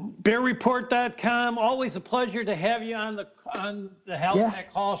Pearson, BearReport.com. Always a pleasure to have you on the Halatek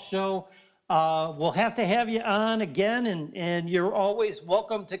Hall show. We'll have to have you on again, and you're always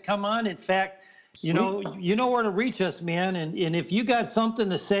welcome to come on. In fact, you know where to reach us, man. And if you got something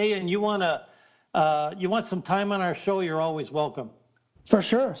to say and you want some time on our show, you're always welcome. For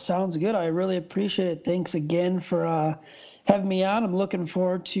sure. Sounds good. I really appreciate it. Thanks again for having me on. I'm looking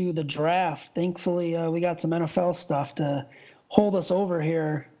forward to the draft. Thankfully, we got some NFL stuff to hold us over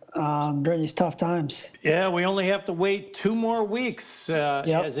here during these tough times. Yeah, we only have to wait 2 more weeks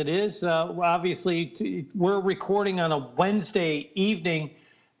as it is. Obviously, we're recording on a Wednesday evening,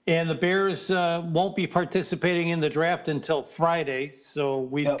 And the Bears won't be participating in the draft until Friday. So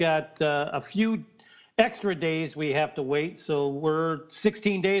we've got a few extra days we have to wait. So we're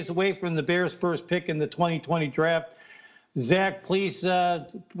 16 days away from the Bears' first pick in the 2020 draft. Zack, please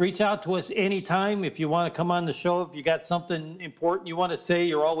reach out to us anytime if you want to come on the show. If you got something important you want to say,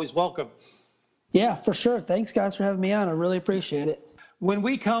 you're always welcome. Yeah, for sure. Thanks, guys, for having me on. I really appreciate it. When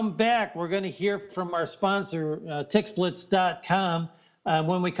we come back, we're going to hear from our sponsor, TickSplits.com.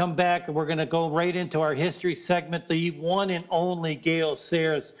 When we come back, we're going to go right into our history segment, the one and only Gayle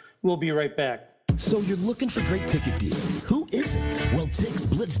Sayers. We'll be right back. So you're looking for great ticket deals. Who isn't? Well,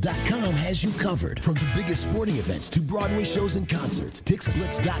 TickSplits.com has you covered. From the biggest sporting events to Broadway shows and concerts,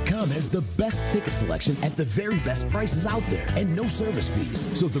 TickSplits.com has the best ticket selection at the very best prices out there and no service fees.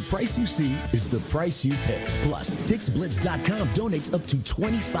 So the price you see is the price you pay. Plus, TickSplits.com donates up to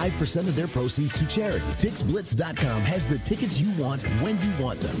 25% of their proceeds to charity. TickSplits.com has the tickets you want when you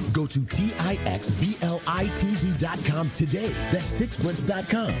want them. Go to TIXBLITZ.com today. That's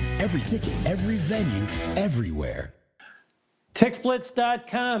TickSplits.com. Every ticket, every venue, everywhere.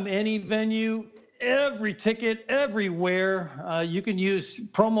 TickSplits.com, any venue, every ticket, everywhere. You can use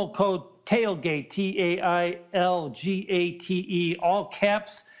promo code TAILGATE, TAILGATE, all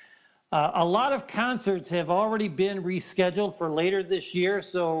caps. A lot of concerts have already been rescheduled for later this year,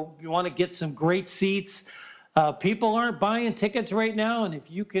 so you want to get some great seats. People aren't buying tickets right now, and if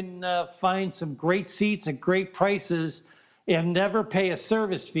you can find some great seats at great prices and never pay a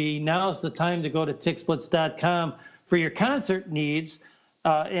service fee, now's the time to go to TickSplits.com for your concert needs.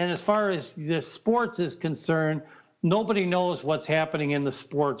 And as far as the sports is concerned, nobody knows what's happening in the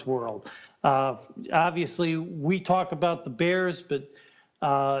sports world. Obviously, we talk about the Bears, but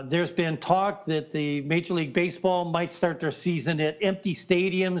there's been talk that the Major League Baseball might start their season at empty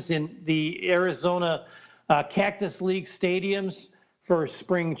stadiums in the Arizona Cactus League stadiums for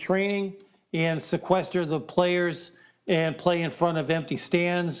spring training and sequester the players and play in front of empty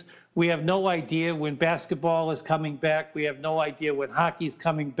stands. We have no idea when basketball is coming back. We have no idea when hockey is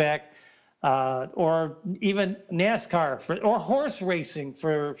coming back, or even NASCAR or horse racing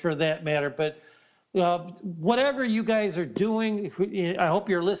for that matter. But whatever you guys are doing, I hope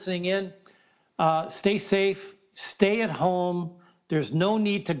you're listening in. Stay safe. Stay at home. There's no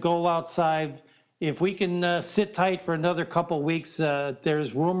need to go outside. If we can sit tight for another couple weeks,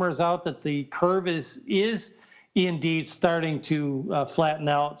 there's rumors out that the curve is indeed starting to flatten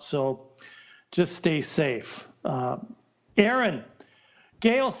out. So just stay safe. Aaron,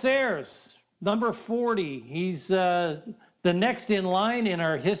 Gayle Sayers, number 40. He's the next in line in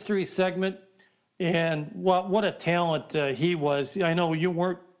our history segment. And what a talent he was. I know you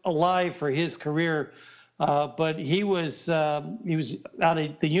weren't alive for his career, but he was out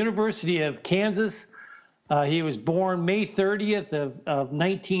of the University of Kansas. He was born May 30th of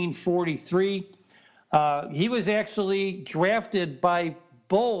 1943. He was actually drafted by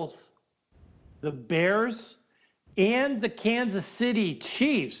both the Bears and the Kansas City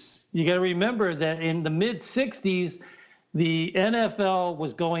Chiefs. You got to remember that in the mid-'60s, the NFL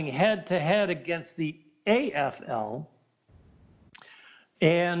was going head-to-head against the AFL.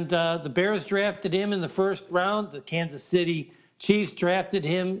 And the Bears drafted him in the first round. The Kansas City Chiefs drafted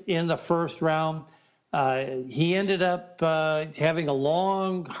him in the first round. He ended up having a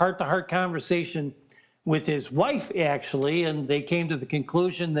long heart-to-heart conversation with his wife, actually, and they came to the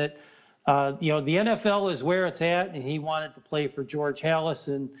conclusion that, the NFL is where it's at, and he wanted to play for George Halas,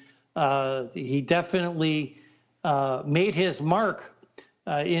 and he definitely made his mark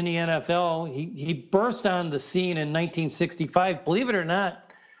in the NFL. He burst on the scene in 1965. Believe it or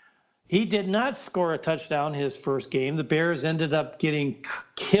not, he did not score a touchdown his first game. The Bears ended up getting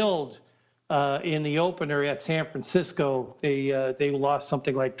killed in the opener at San Francisco. They lost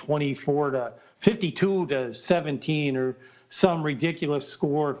something like 52 to 17 or some ridiculous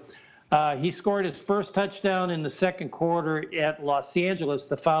score. He scored his first touchdown in the second quarter at Los Angeles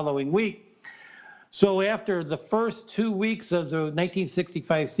the following week. So after the first 2 weeks of the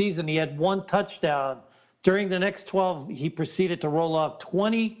 1965 season, he had one touchdown. During the next 12, he proceeded to roll off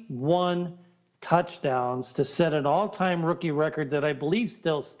 21 touchdowns to set an all-time rookie record that I believe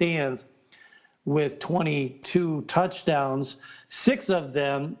still stands with 22 touchdowns, 6 of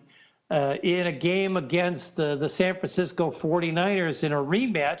them in a game against the San Francisco 49ers in a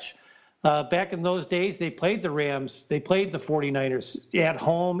rematch. Back in those days, they played the Rams. They played the 49ers at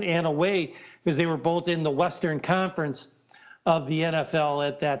home and away because they were both in the Western Conference of the NFL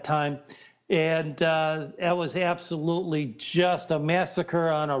at that time. And that was absolutely just a massacre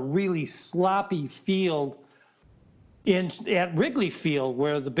on a really sloppy field at Wrigley Field,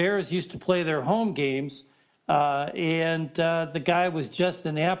 where the Bears used to play their home games. and the guy was just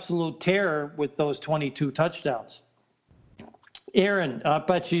an absolute terror with those 22 touchdowns. Aaron,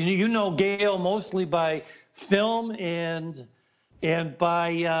 but you know Gayle mostly by film and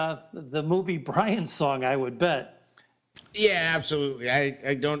by the movie Brian song, I would bet. Yeah, absolutely.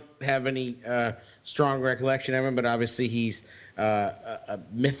 I don't have any strong recollection of him, but obviously he's a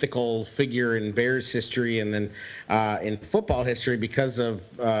mythical figure in Bears history and then in football history because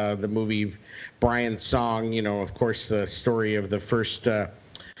of the movie Brian's song. You know, of course, the story of the first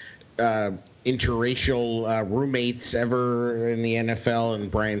interracial roommates ever in the NFL,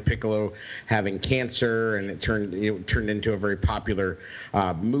 and Brian Piccolo having cancer, and it turned into a very popular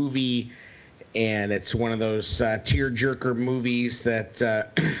movie. And it's one of those tearjerker movies that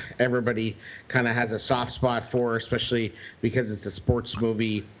everybody kind of has a soft spot for, especially because it's a sports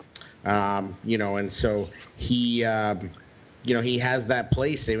movie, you know. And so he, you know, he has that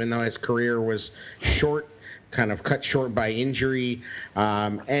place, even though his career was short, kind of cut short by injury.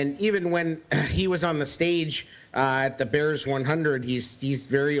 And even when he was on the stage at the Bears 100, he's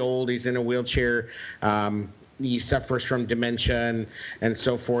very old. He's in a wheelchair. He suffers from dementia and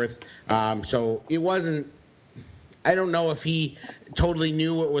so forth. So it wasn't, I don't know if he totally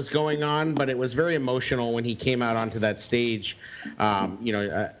knew what was going on, but it was very emotional when he came out onto that stage. You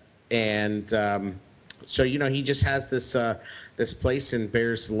know, so, you know, he just has this place in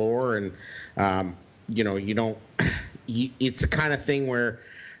Bears lore, and, you know, it's the kind of thing where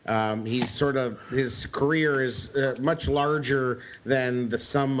he's sort of, his career is much larger than the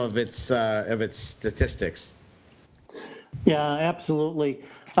sum of its statistics. Yeah, absolutely.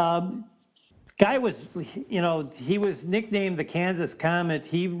 Guy was, you know, he was nicknamed the Kansas Comet.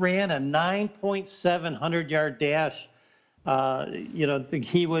 He ran a 9.7 100-yard dash. You know,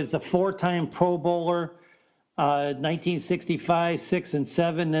 he was a 4-time Pro Bowler, 1965, 6 and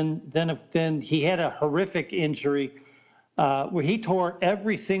 7. And then he had a horrific injury where he tore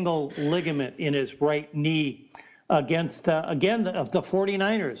every single ligament in his right knee against, again, of the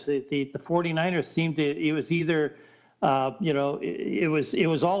 49ers. The 49ers seemed to, it was either, you know, it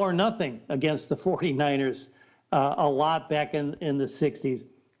was all or nothing against the 49ers a lot back in the 60s.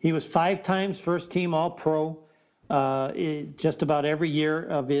 He was 5 times first-team All-Pro just about every year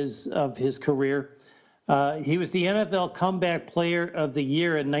of his career. He was the NFL Comeback Player of the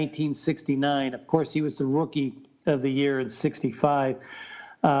Year in 1969. Of course, he was the Rookie of the Year in 65.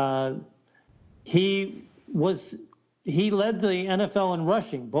 He led the NFL in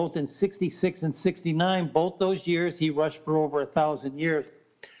rushing, both in 66 and 69. Both those years, he rushed for over 1,000 yards.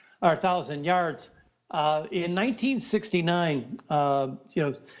 In 1969, you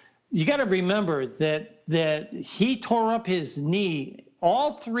know, you got to remember that he tore up his knee,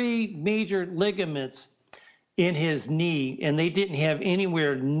 all 3 major ligaments in his knee, and they didn't have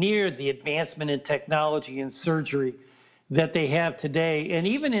anywhere near the advancement in technology and surgery that they have today. And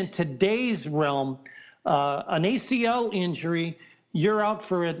even in today's realm, an ACL injury, you're out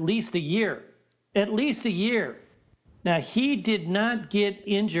for at least a year. At least a year. Now, he did not get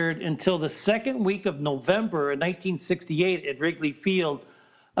injured until the second week of November of 1968 at Wrigley Field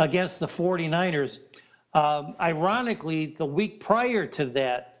against the 49ers. Ironically, the week prior to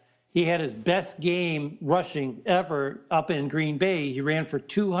that, he had his best game rushing ever up in Green Bay. He ran for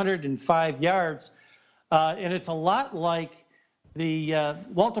 205 yards. And it's a lot like the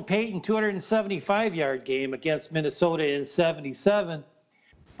Walter Payton 275-yard game against Minnesota in 77.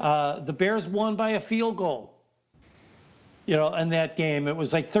 The Bears won by a field goal, you know, in that game. It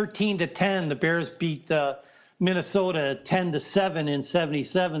was like 13-10. The Bears beat Minnesota 10-7 in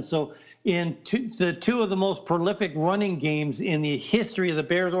 77. So in the 2 of the most prolific running games in the history of the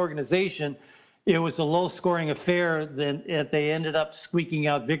Bears organization, it was a low-scoring affair that they ended up squeaking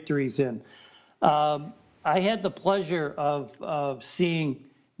out victories in. I had the pleasure of seeing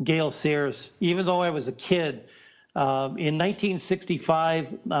Gayle Sayers, even though I was a kid. In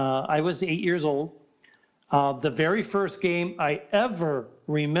 1965, I was 8 years old. The very first game I ever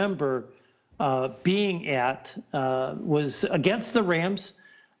remember being at was against the Rams.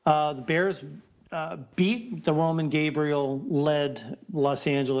 The Bears beat the Roman Gabriel-led Los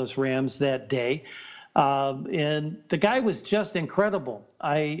Angeles Rams that day. And the guy was just incredible.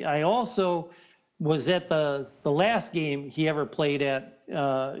 I also was at the last game he ever played at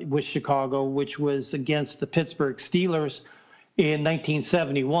with Chicago, which was against the Pittsburgh Steelers in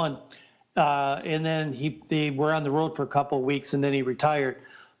 1971. And then they were on the road for a couple of weeks, and then he retired.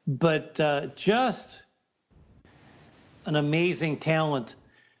 But just an amazing talent.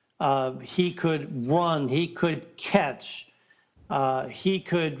 He could run, he could catch, he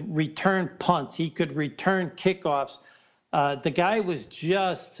could return punts, he could return kickoffs. The guy was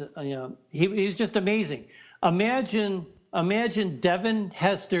just, you know, he was just amazing. imagine Devin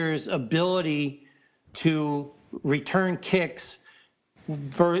Hester's ability to return kicks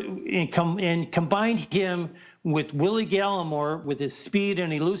and combine him with Willie Gallimore with his speed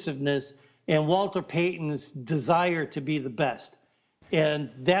and elusiveness and Walter Payton's desire to be the best. And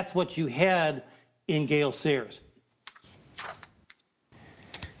that's what you had in Gayle Sayers.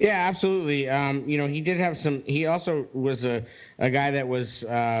 Yeah, absolutely. He did have some. He also was a guy that was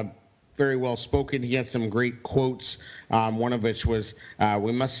very well spoken. He had some great quotes. One of which was,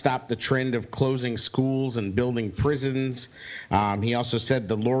 "We must stop the trend of closing schools and building prisons." He also said,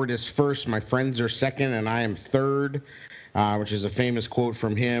 "The Lord is first, my friends are second, and I am third," which is a famous quote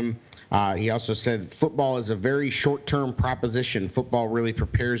from him. He also said, "Football is a very short-term proposition. Football really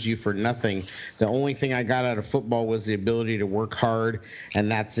prepares you for nothing. The only thing I got out of football was the ability to work hard,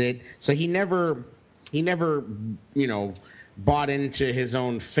 and that's it." So he never, bought into his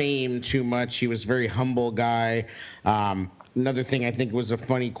own fame too much. He was a very humble guy. Another thing I think was a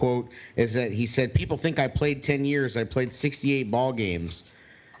funny quote is that he said, "People think I played 10 years. I played 68 ball games."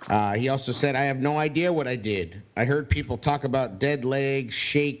 He also said, "I have no idea what I did. I heard people talk about dead legs,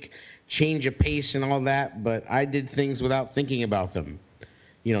 shake, change of pace and all that, but I did things without thinking about them."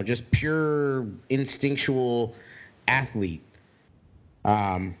 Just pure instinctual athlete.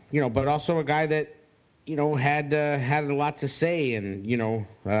 But also a guy that, had a lot to say and,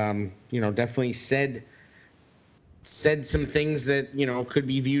 definitely said some things that, could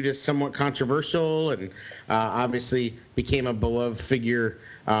be viewed as somewhat controversial and obviously became a beloved figure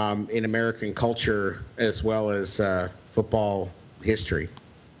in American culture as well as football history.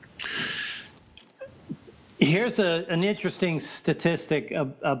 Here's an interesting statistic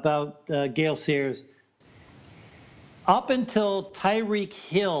about Gayle Sayers. Up until Tyreek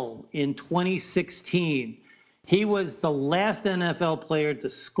Hill in 2016, he was the last NFL player to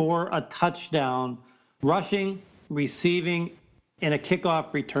score a touchdown, rushing, receiving, and a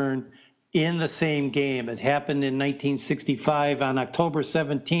kickoff return in the same game. It happened in 1965 on October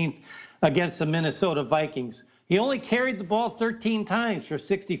 17th against the Minnesota Vikings. He only carried the ball 13 times for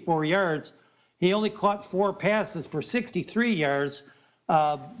 64 yards. He only caught 4 passes for 63 yards,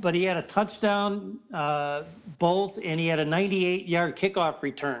 but he had a touchdown both, and he had a 98-yard kickoff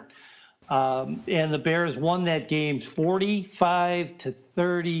return. And the Bears won that game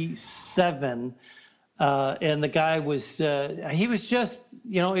 45-37. And the guy was, he was just,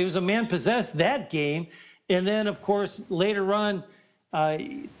 he was a man possessed that game. And then, of course, later on,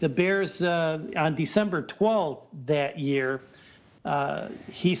 the Bears on December 12th that year,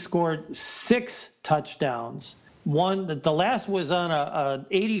 he scored 6 touchdowns. The last was on a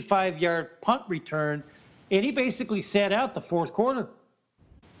 85-yard punt return, and he basically sat out the fourth quarter.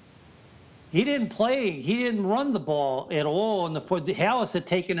 He didn't play. He didn't run the ball at all. And Hallis had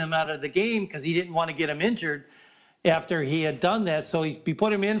taken him out of the game because he didn't want to get him injured after he had done that. So he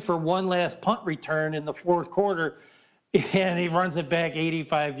put him in for one last punt return in the fourth quarter, and he runs it back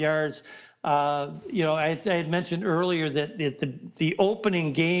 85 yards. I had mentioned earlier that the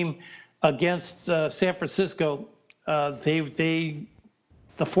opening game against San Francisco, the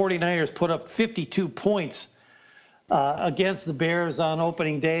 49ers put up 52 points against the Bears on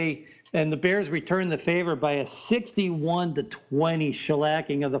opening day, and the Bears returned the favor by a 61-20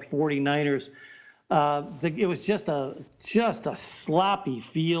 shellacking of the 49ers. It was just a sloppy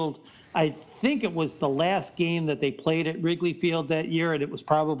field. I think it was the last game that they played at Wrigley Field that year, and it was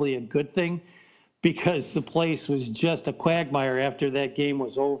probably a good thing because the place was just a quagmire after that game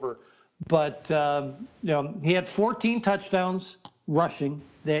was over. But he had 14 touchdowns rushing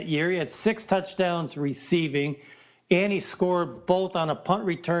that year. He had 6 touchdowns receiving, and he scored both on a punt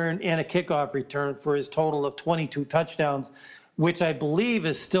return and a kickoff return for his total of 22 touchdowns, which I believe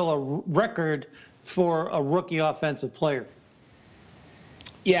is still a record for a rookie offensive player.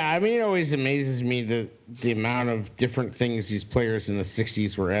 Yeah, I mean, it always amazes me the amount of different things these players in the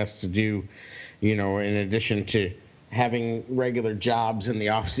 60s were asked to do, in addition to having regular jobs in the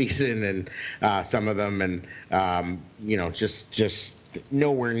off season and some of them, and just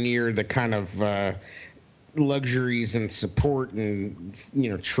nowhere near the kind of luxuries and support and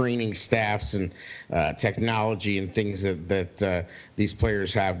training staffs and technology and things that these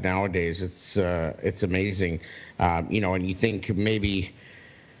players have nowadays. It's amazing, and you think maybe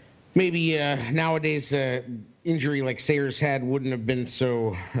nowadays injury like Sayers had wouldn't have been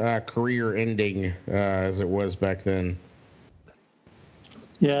so career-ending as it was back then.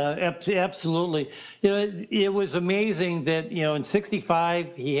 Yeah, absolutely. It was amazing that, in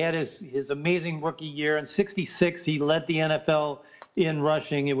 65, he had his amazing rookie year. In 66, he led the NFL in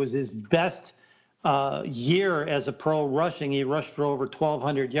rushing. It was his best year as a pro rushing. He rushed for over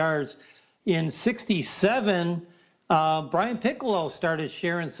 1,200 yards. In 67, Brian Piccolo started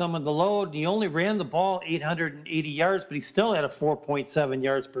sharing some of the load. He only ran the ball 880 yards, but he still had a 4.7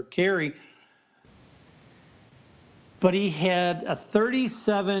 yards per carry. But he had a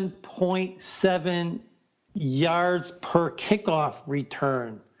 37.7 yards per kickoff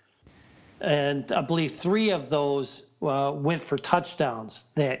return. And I believe 3 of those went for touchdowns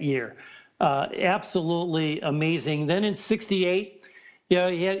that year. Absolutely amazing. Then in 68,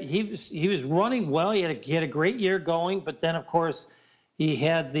 he was running well. He had a great year going, but then of course he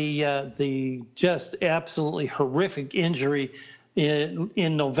had the just absolutely horrific injury in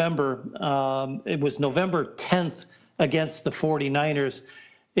November. It was November 10th against the 49ers.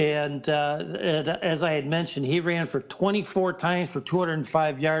 And as I had mentioned, he ran for 24 times for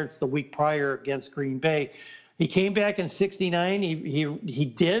 205 yards the week prior against Green Bay. He came back in 69. He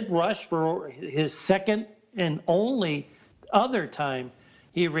did rush for his second and only other time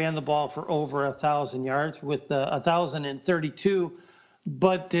he ran the ball for over 1,000 yards with 1,032.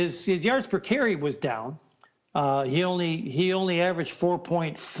 But his yards per carry was down. He only averaged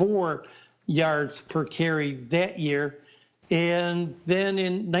 4.4 yards per carry that year. And then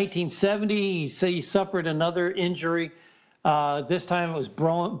in 1970, he suffered another injury. This time it was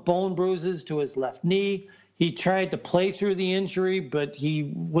bone bruises to his left knee. He tried to play through the injury, but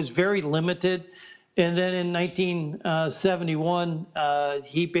he was very limited. And then in 1971,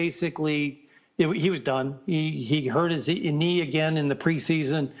 he was done. He hurt his knee again in the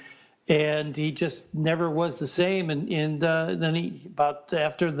preseason, and he just never was the same. And then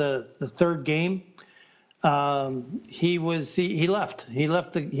after the third game, he left. He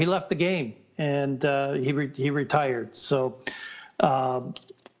left the game, and he retired. So,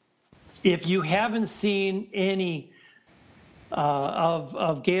 if you haven't seen any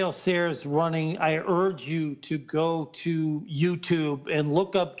of Gayle Sayers running, I urge you to go to YouTube and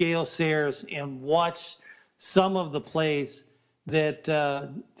look up Gayle Sayers and watch some of the plays that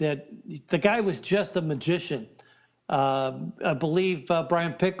the guy was just a magician. I believe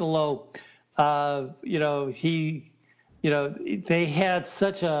Brian Piccolo. They had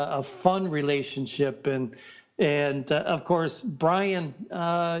such a fun relationship, and of course Brian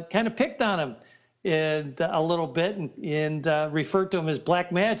kind of picked on him and a little bit and referred to him as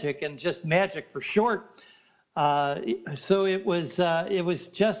Black Magic and just Magic for short. So it was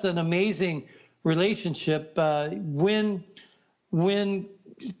just an amazing relationship. When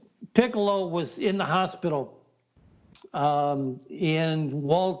Piccolo was in the hospital. And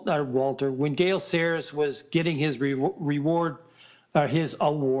Walter, when Gayle Sayers was getting his his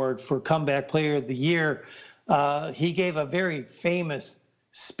award for Comeback Player of the Year, he gave a very famous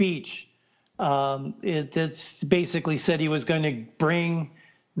speech. It basically said he was going to bring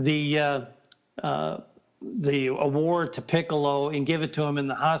the award to Piccolo and give it to him in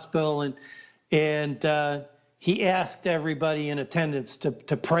the hospital, and he asked everybody in attendance to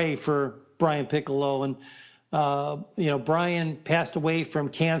pray for Brian Piccolo. And Brian passed away from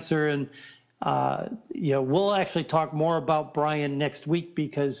cancer, and we'll actually talk more about Brian next week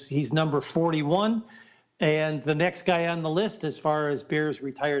because he's number 41 and the next guy on the list as far as Bears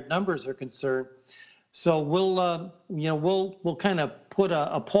retired numbers are concerned. So we'll kind of put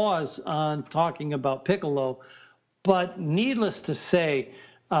a pause on talking about Piccolo, but needless to say,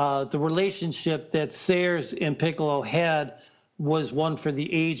 the relationship that Sayers and Piccolo had was one for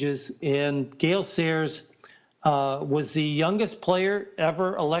the ages, and Gayle Sayers was the youngest player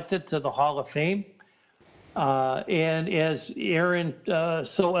ever elected to the Hall of Fame. And as Aaron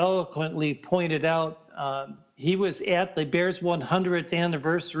so eloquently pointed out, he was at the Bears 100th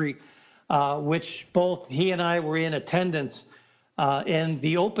anniversary, which both he and I were in attendance. And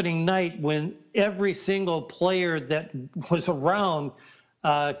the opening night, when every single player that was around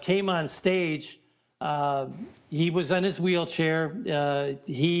came on stage, he was in his wheelchair.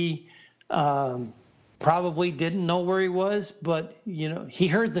 He probably didn't know where he was, but he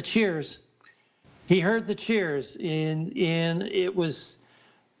heard the cheers. He heard the cheers, and it was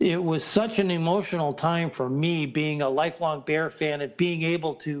such an emotional time for me, being a lifelong Bear fan and being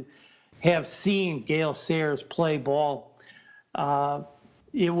able to have seen Gayle Sayers play ball.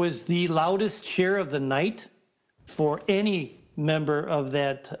 It was the loudest cheer of the night for any member of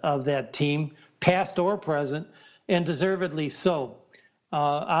that team, past or present, and deservedly so.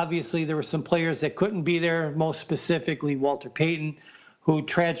 Obviously, there were some players that couldn't be there, most specifically Walter Payton, who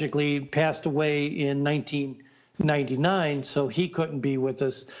tragically passed away in 1999, so he couldn't be with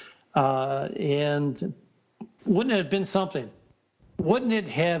us. And wouldn't it have been something? Wouldn't it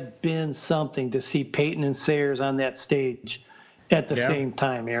have been something to see Payton and Sayers on that stage at the same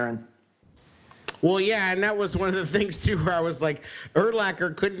time, Aaron? Well, yeah, and that was one of the things, too, where I was like,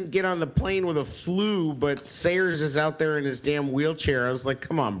 Urlacher couldn't get on the plane with a flu, but Sayers is out there in his damn wheelchair. I was like,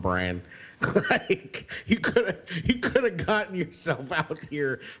 come on, Brian. Like, you could have gotten yourself out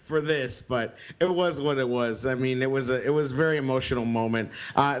here for this, but it was what it was. I mean, it was a very emotional moment.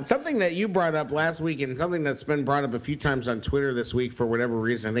 Something that you brought up last week, and something that's been brought up a few times on Twitter this week for whatever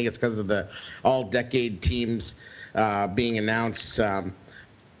reason. I think it's because of the all-decade teams being announced.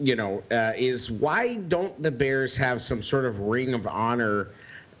 Is why don't the Bears have some sort of ring of honor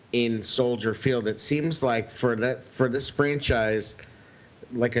in Soldier Field? It seems like for this franchise,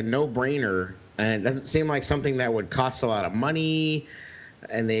 like a no-brainer, and it doesn't seem like something that would cost a lot of money.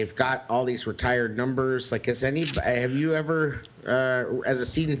 And they've got all these retired numbers. Like, have you ever, as a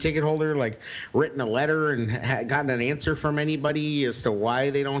season ticket holder, like written a letter and gotten an answer from anybody as to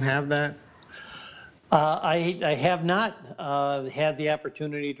why they don't have that? I have not had the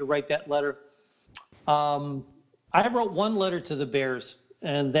opportunity to write that letter. I wrote one letter to the Bears,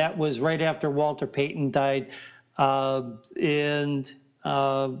 and that was right after Walter Payton died. And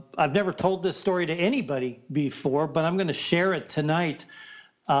I've never told this story to anybody before, but I'm going to share it tonight.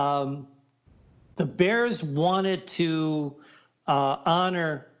 The Bears wanted to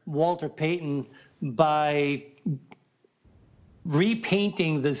honor Walter Payton by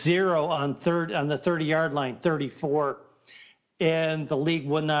repainting the 0 on the 30-yard line, 34, and the league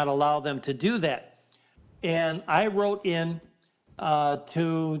would not allow them to do that. And I wrote in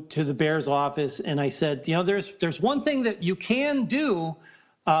to the Bears office, and I said, there's one thing that you can do,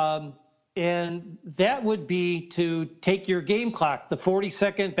 and that would be to take your game clock, the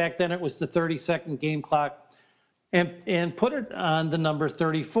 40-second, back then it was the 30-second game clock, and put it on the number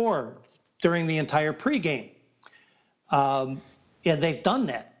 34 during the entire pregame. And they've done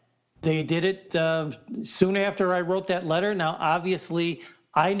that. They did it soon after I wrote that letter. Now, obviously,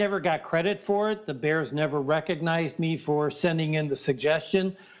 I never got credit for it. The Bears never recognized me for sending in the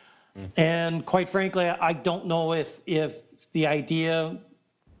suggestion. And quite frankly, I don't know if the idea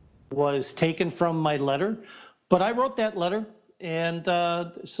was taken from my letter, but I wrote that letter. And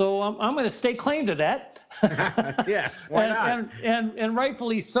so I'm going to stake claim to that. Yeah, why not? And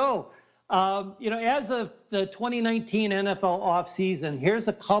rightfully so. As of the 2019 NFL offseason, here's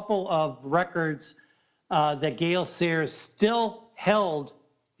a couple of records that Gayle Sayers still held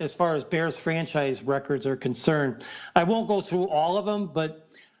as far as Bears franchise records are concerned. I won't go through all of them, but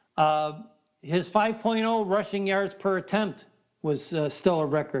his 5.0 rushing yards per attempt was still a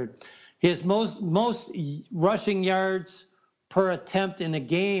record. His most rushing yards per attempt in a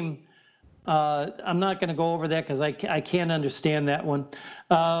game, I'm not going to go over that because I can't understand that one.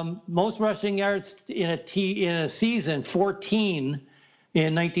 Most rushing yards in a season, 14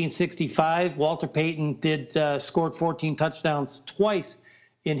 in 1965. Walter Payton scored 14 touchdowns twice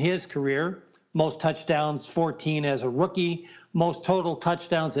in his career. Most touchdowns, 14 as a rookie. Most total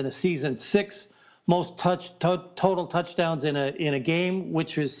touchdowns in a season, 6. Most total touchdowns in a game,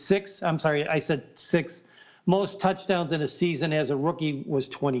 which was 6. I'm sorry, I said 6. Most touchdowns in a season as a rookie was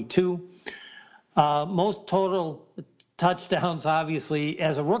 22. Most total touchdowns, obviously,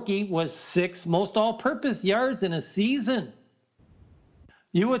 as a rookie was 6. Most all-purpose yards in a season.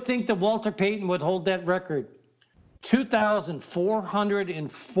 You would think that Walter Payton would hold that record.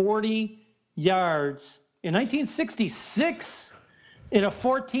 2,440 yards in 1966 in a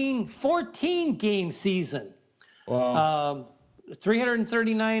 14 game season. Wow.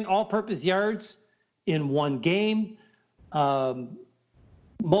 339 all-purpose yards in one game.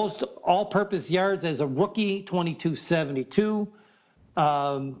 Most all-purpose yards as a rookie, 2272.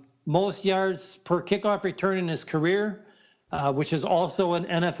 Most yards per kickoff return in his career, which is also an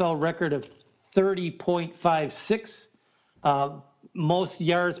NFL record of 30.56. Most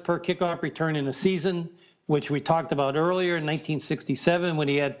yards per kickoff return in a season, which we talked about earlier in 1967 when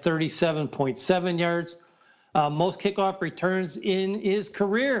he had 37.7 yards. Most kickoff returns in his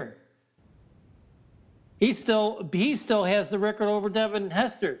career. He still has the record over Devin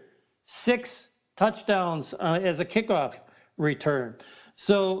Hester, 6 touchdowns as a kickoff return.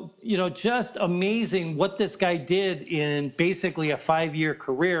 So, just amazing what this guy did in basically a 5-year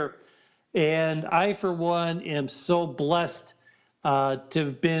career. And I, for one, am so blessed to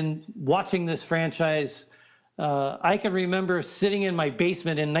have been watching this franchise. I can remember sitting in my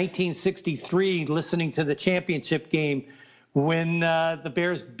basement in 1963 listening to the championship game when the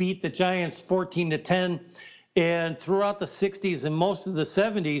Bears beat the Giants 14-10. And throughout the 60s and most of the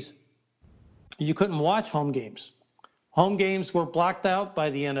 70s, you couldn't watch home games. Home games were blocked out by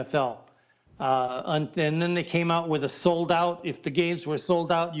the NFL. And then they came out with a sold out. If the games were sold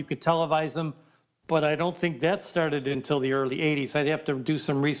out, you could televise them. but I don't think that started until the early 80s. I'd have to do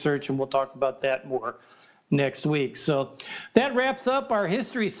some research, and we'll talk about that more next week. So that wraps up our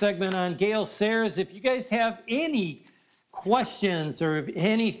history segment on Gayle Sayers. If you guys have any questions or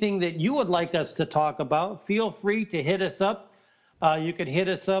anything that you would like us to talk about, feel free to hit us up. You can hit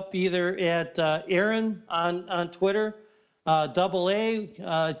us up either at Aaron on Twitter, double A.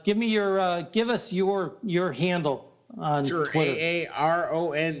 Give us your handle on Twitter.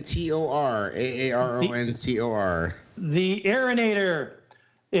 AARONTOR. AARONTOR. The Aaronator.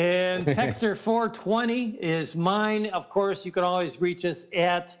 And Texter 420 is mine. Of course, you can always reach us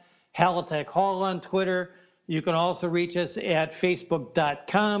at Halatek Hall on Twitter. You can also reach us at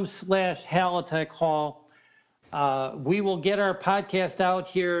facebook.com/Halatek Hall. We will get our podcast out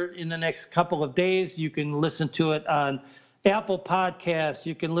here in the next couple of days. You can listen to it on Apple Podcasts.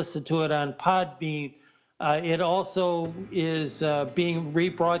 You can listen to it on Podbean. It also is being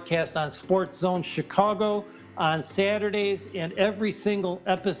rebroadcast on Sports Zone Chicago on Saturdays, and every single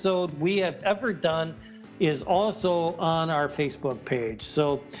episode we have ever done is also on our Facebook page.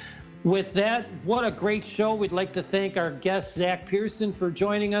 So with that, what a great show. We'd like to thank our guest, Zack Pearson, for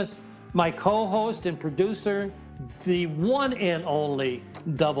joining us, my co-host and producer, the one and only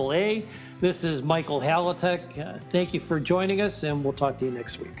Double A. This is Michael Halatek. Thank you for joining us, and we'll talk to you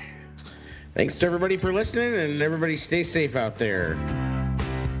next week. Thanks to everybody for listening, and everybody stay safe out there.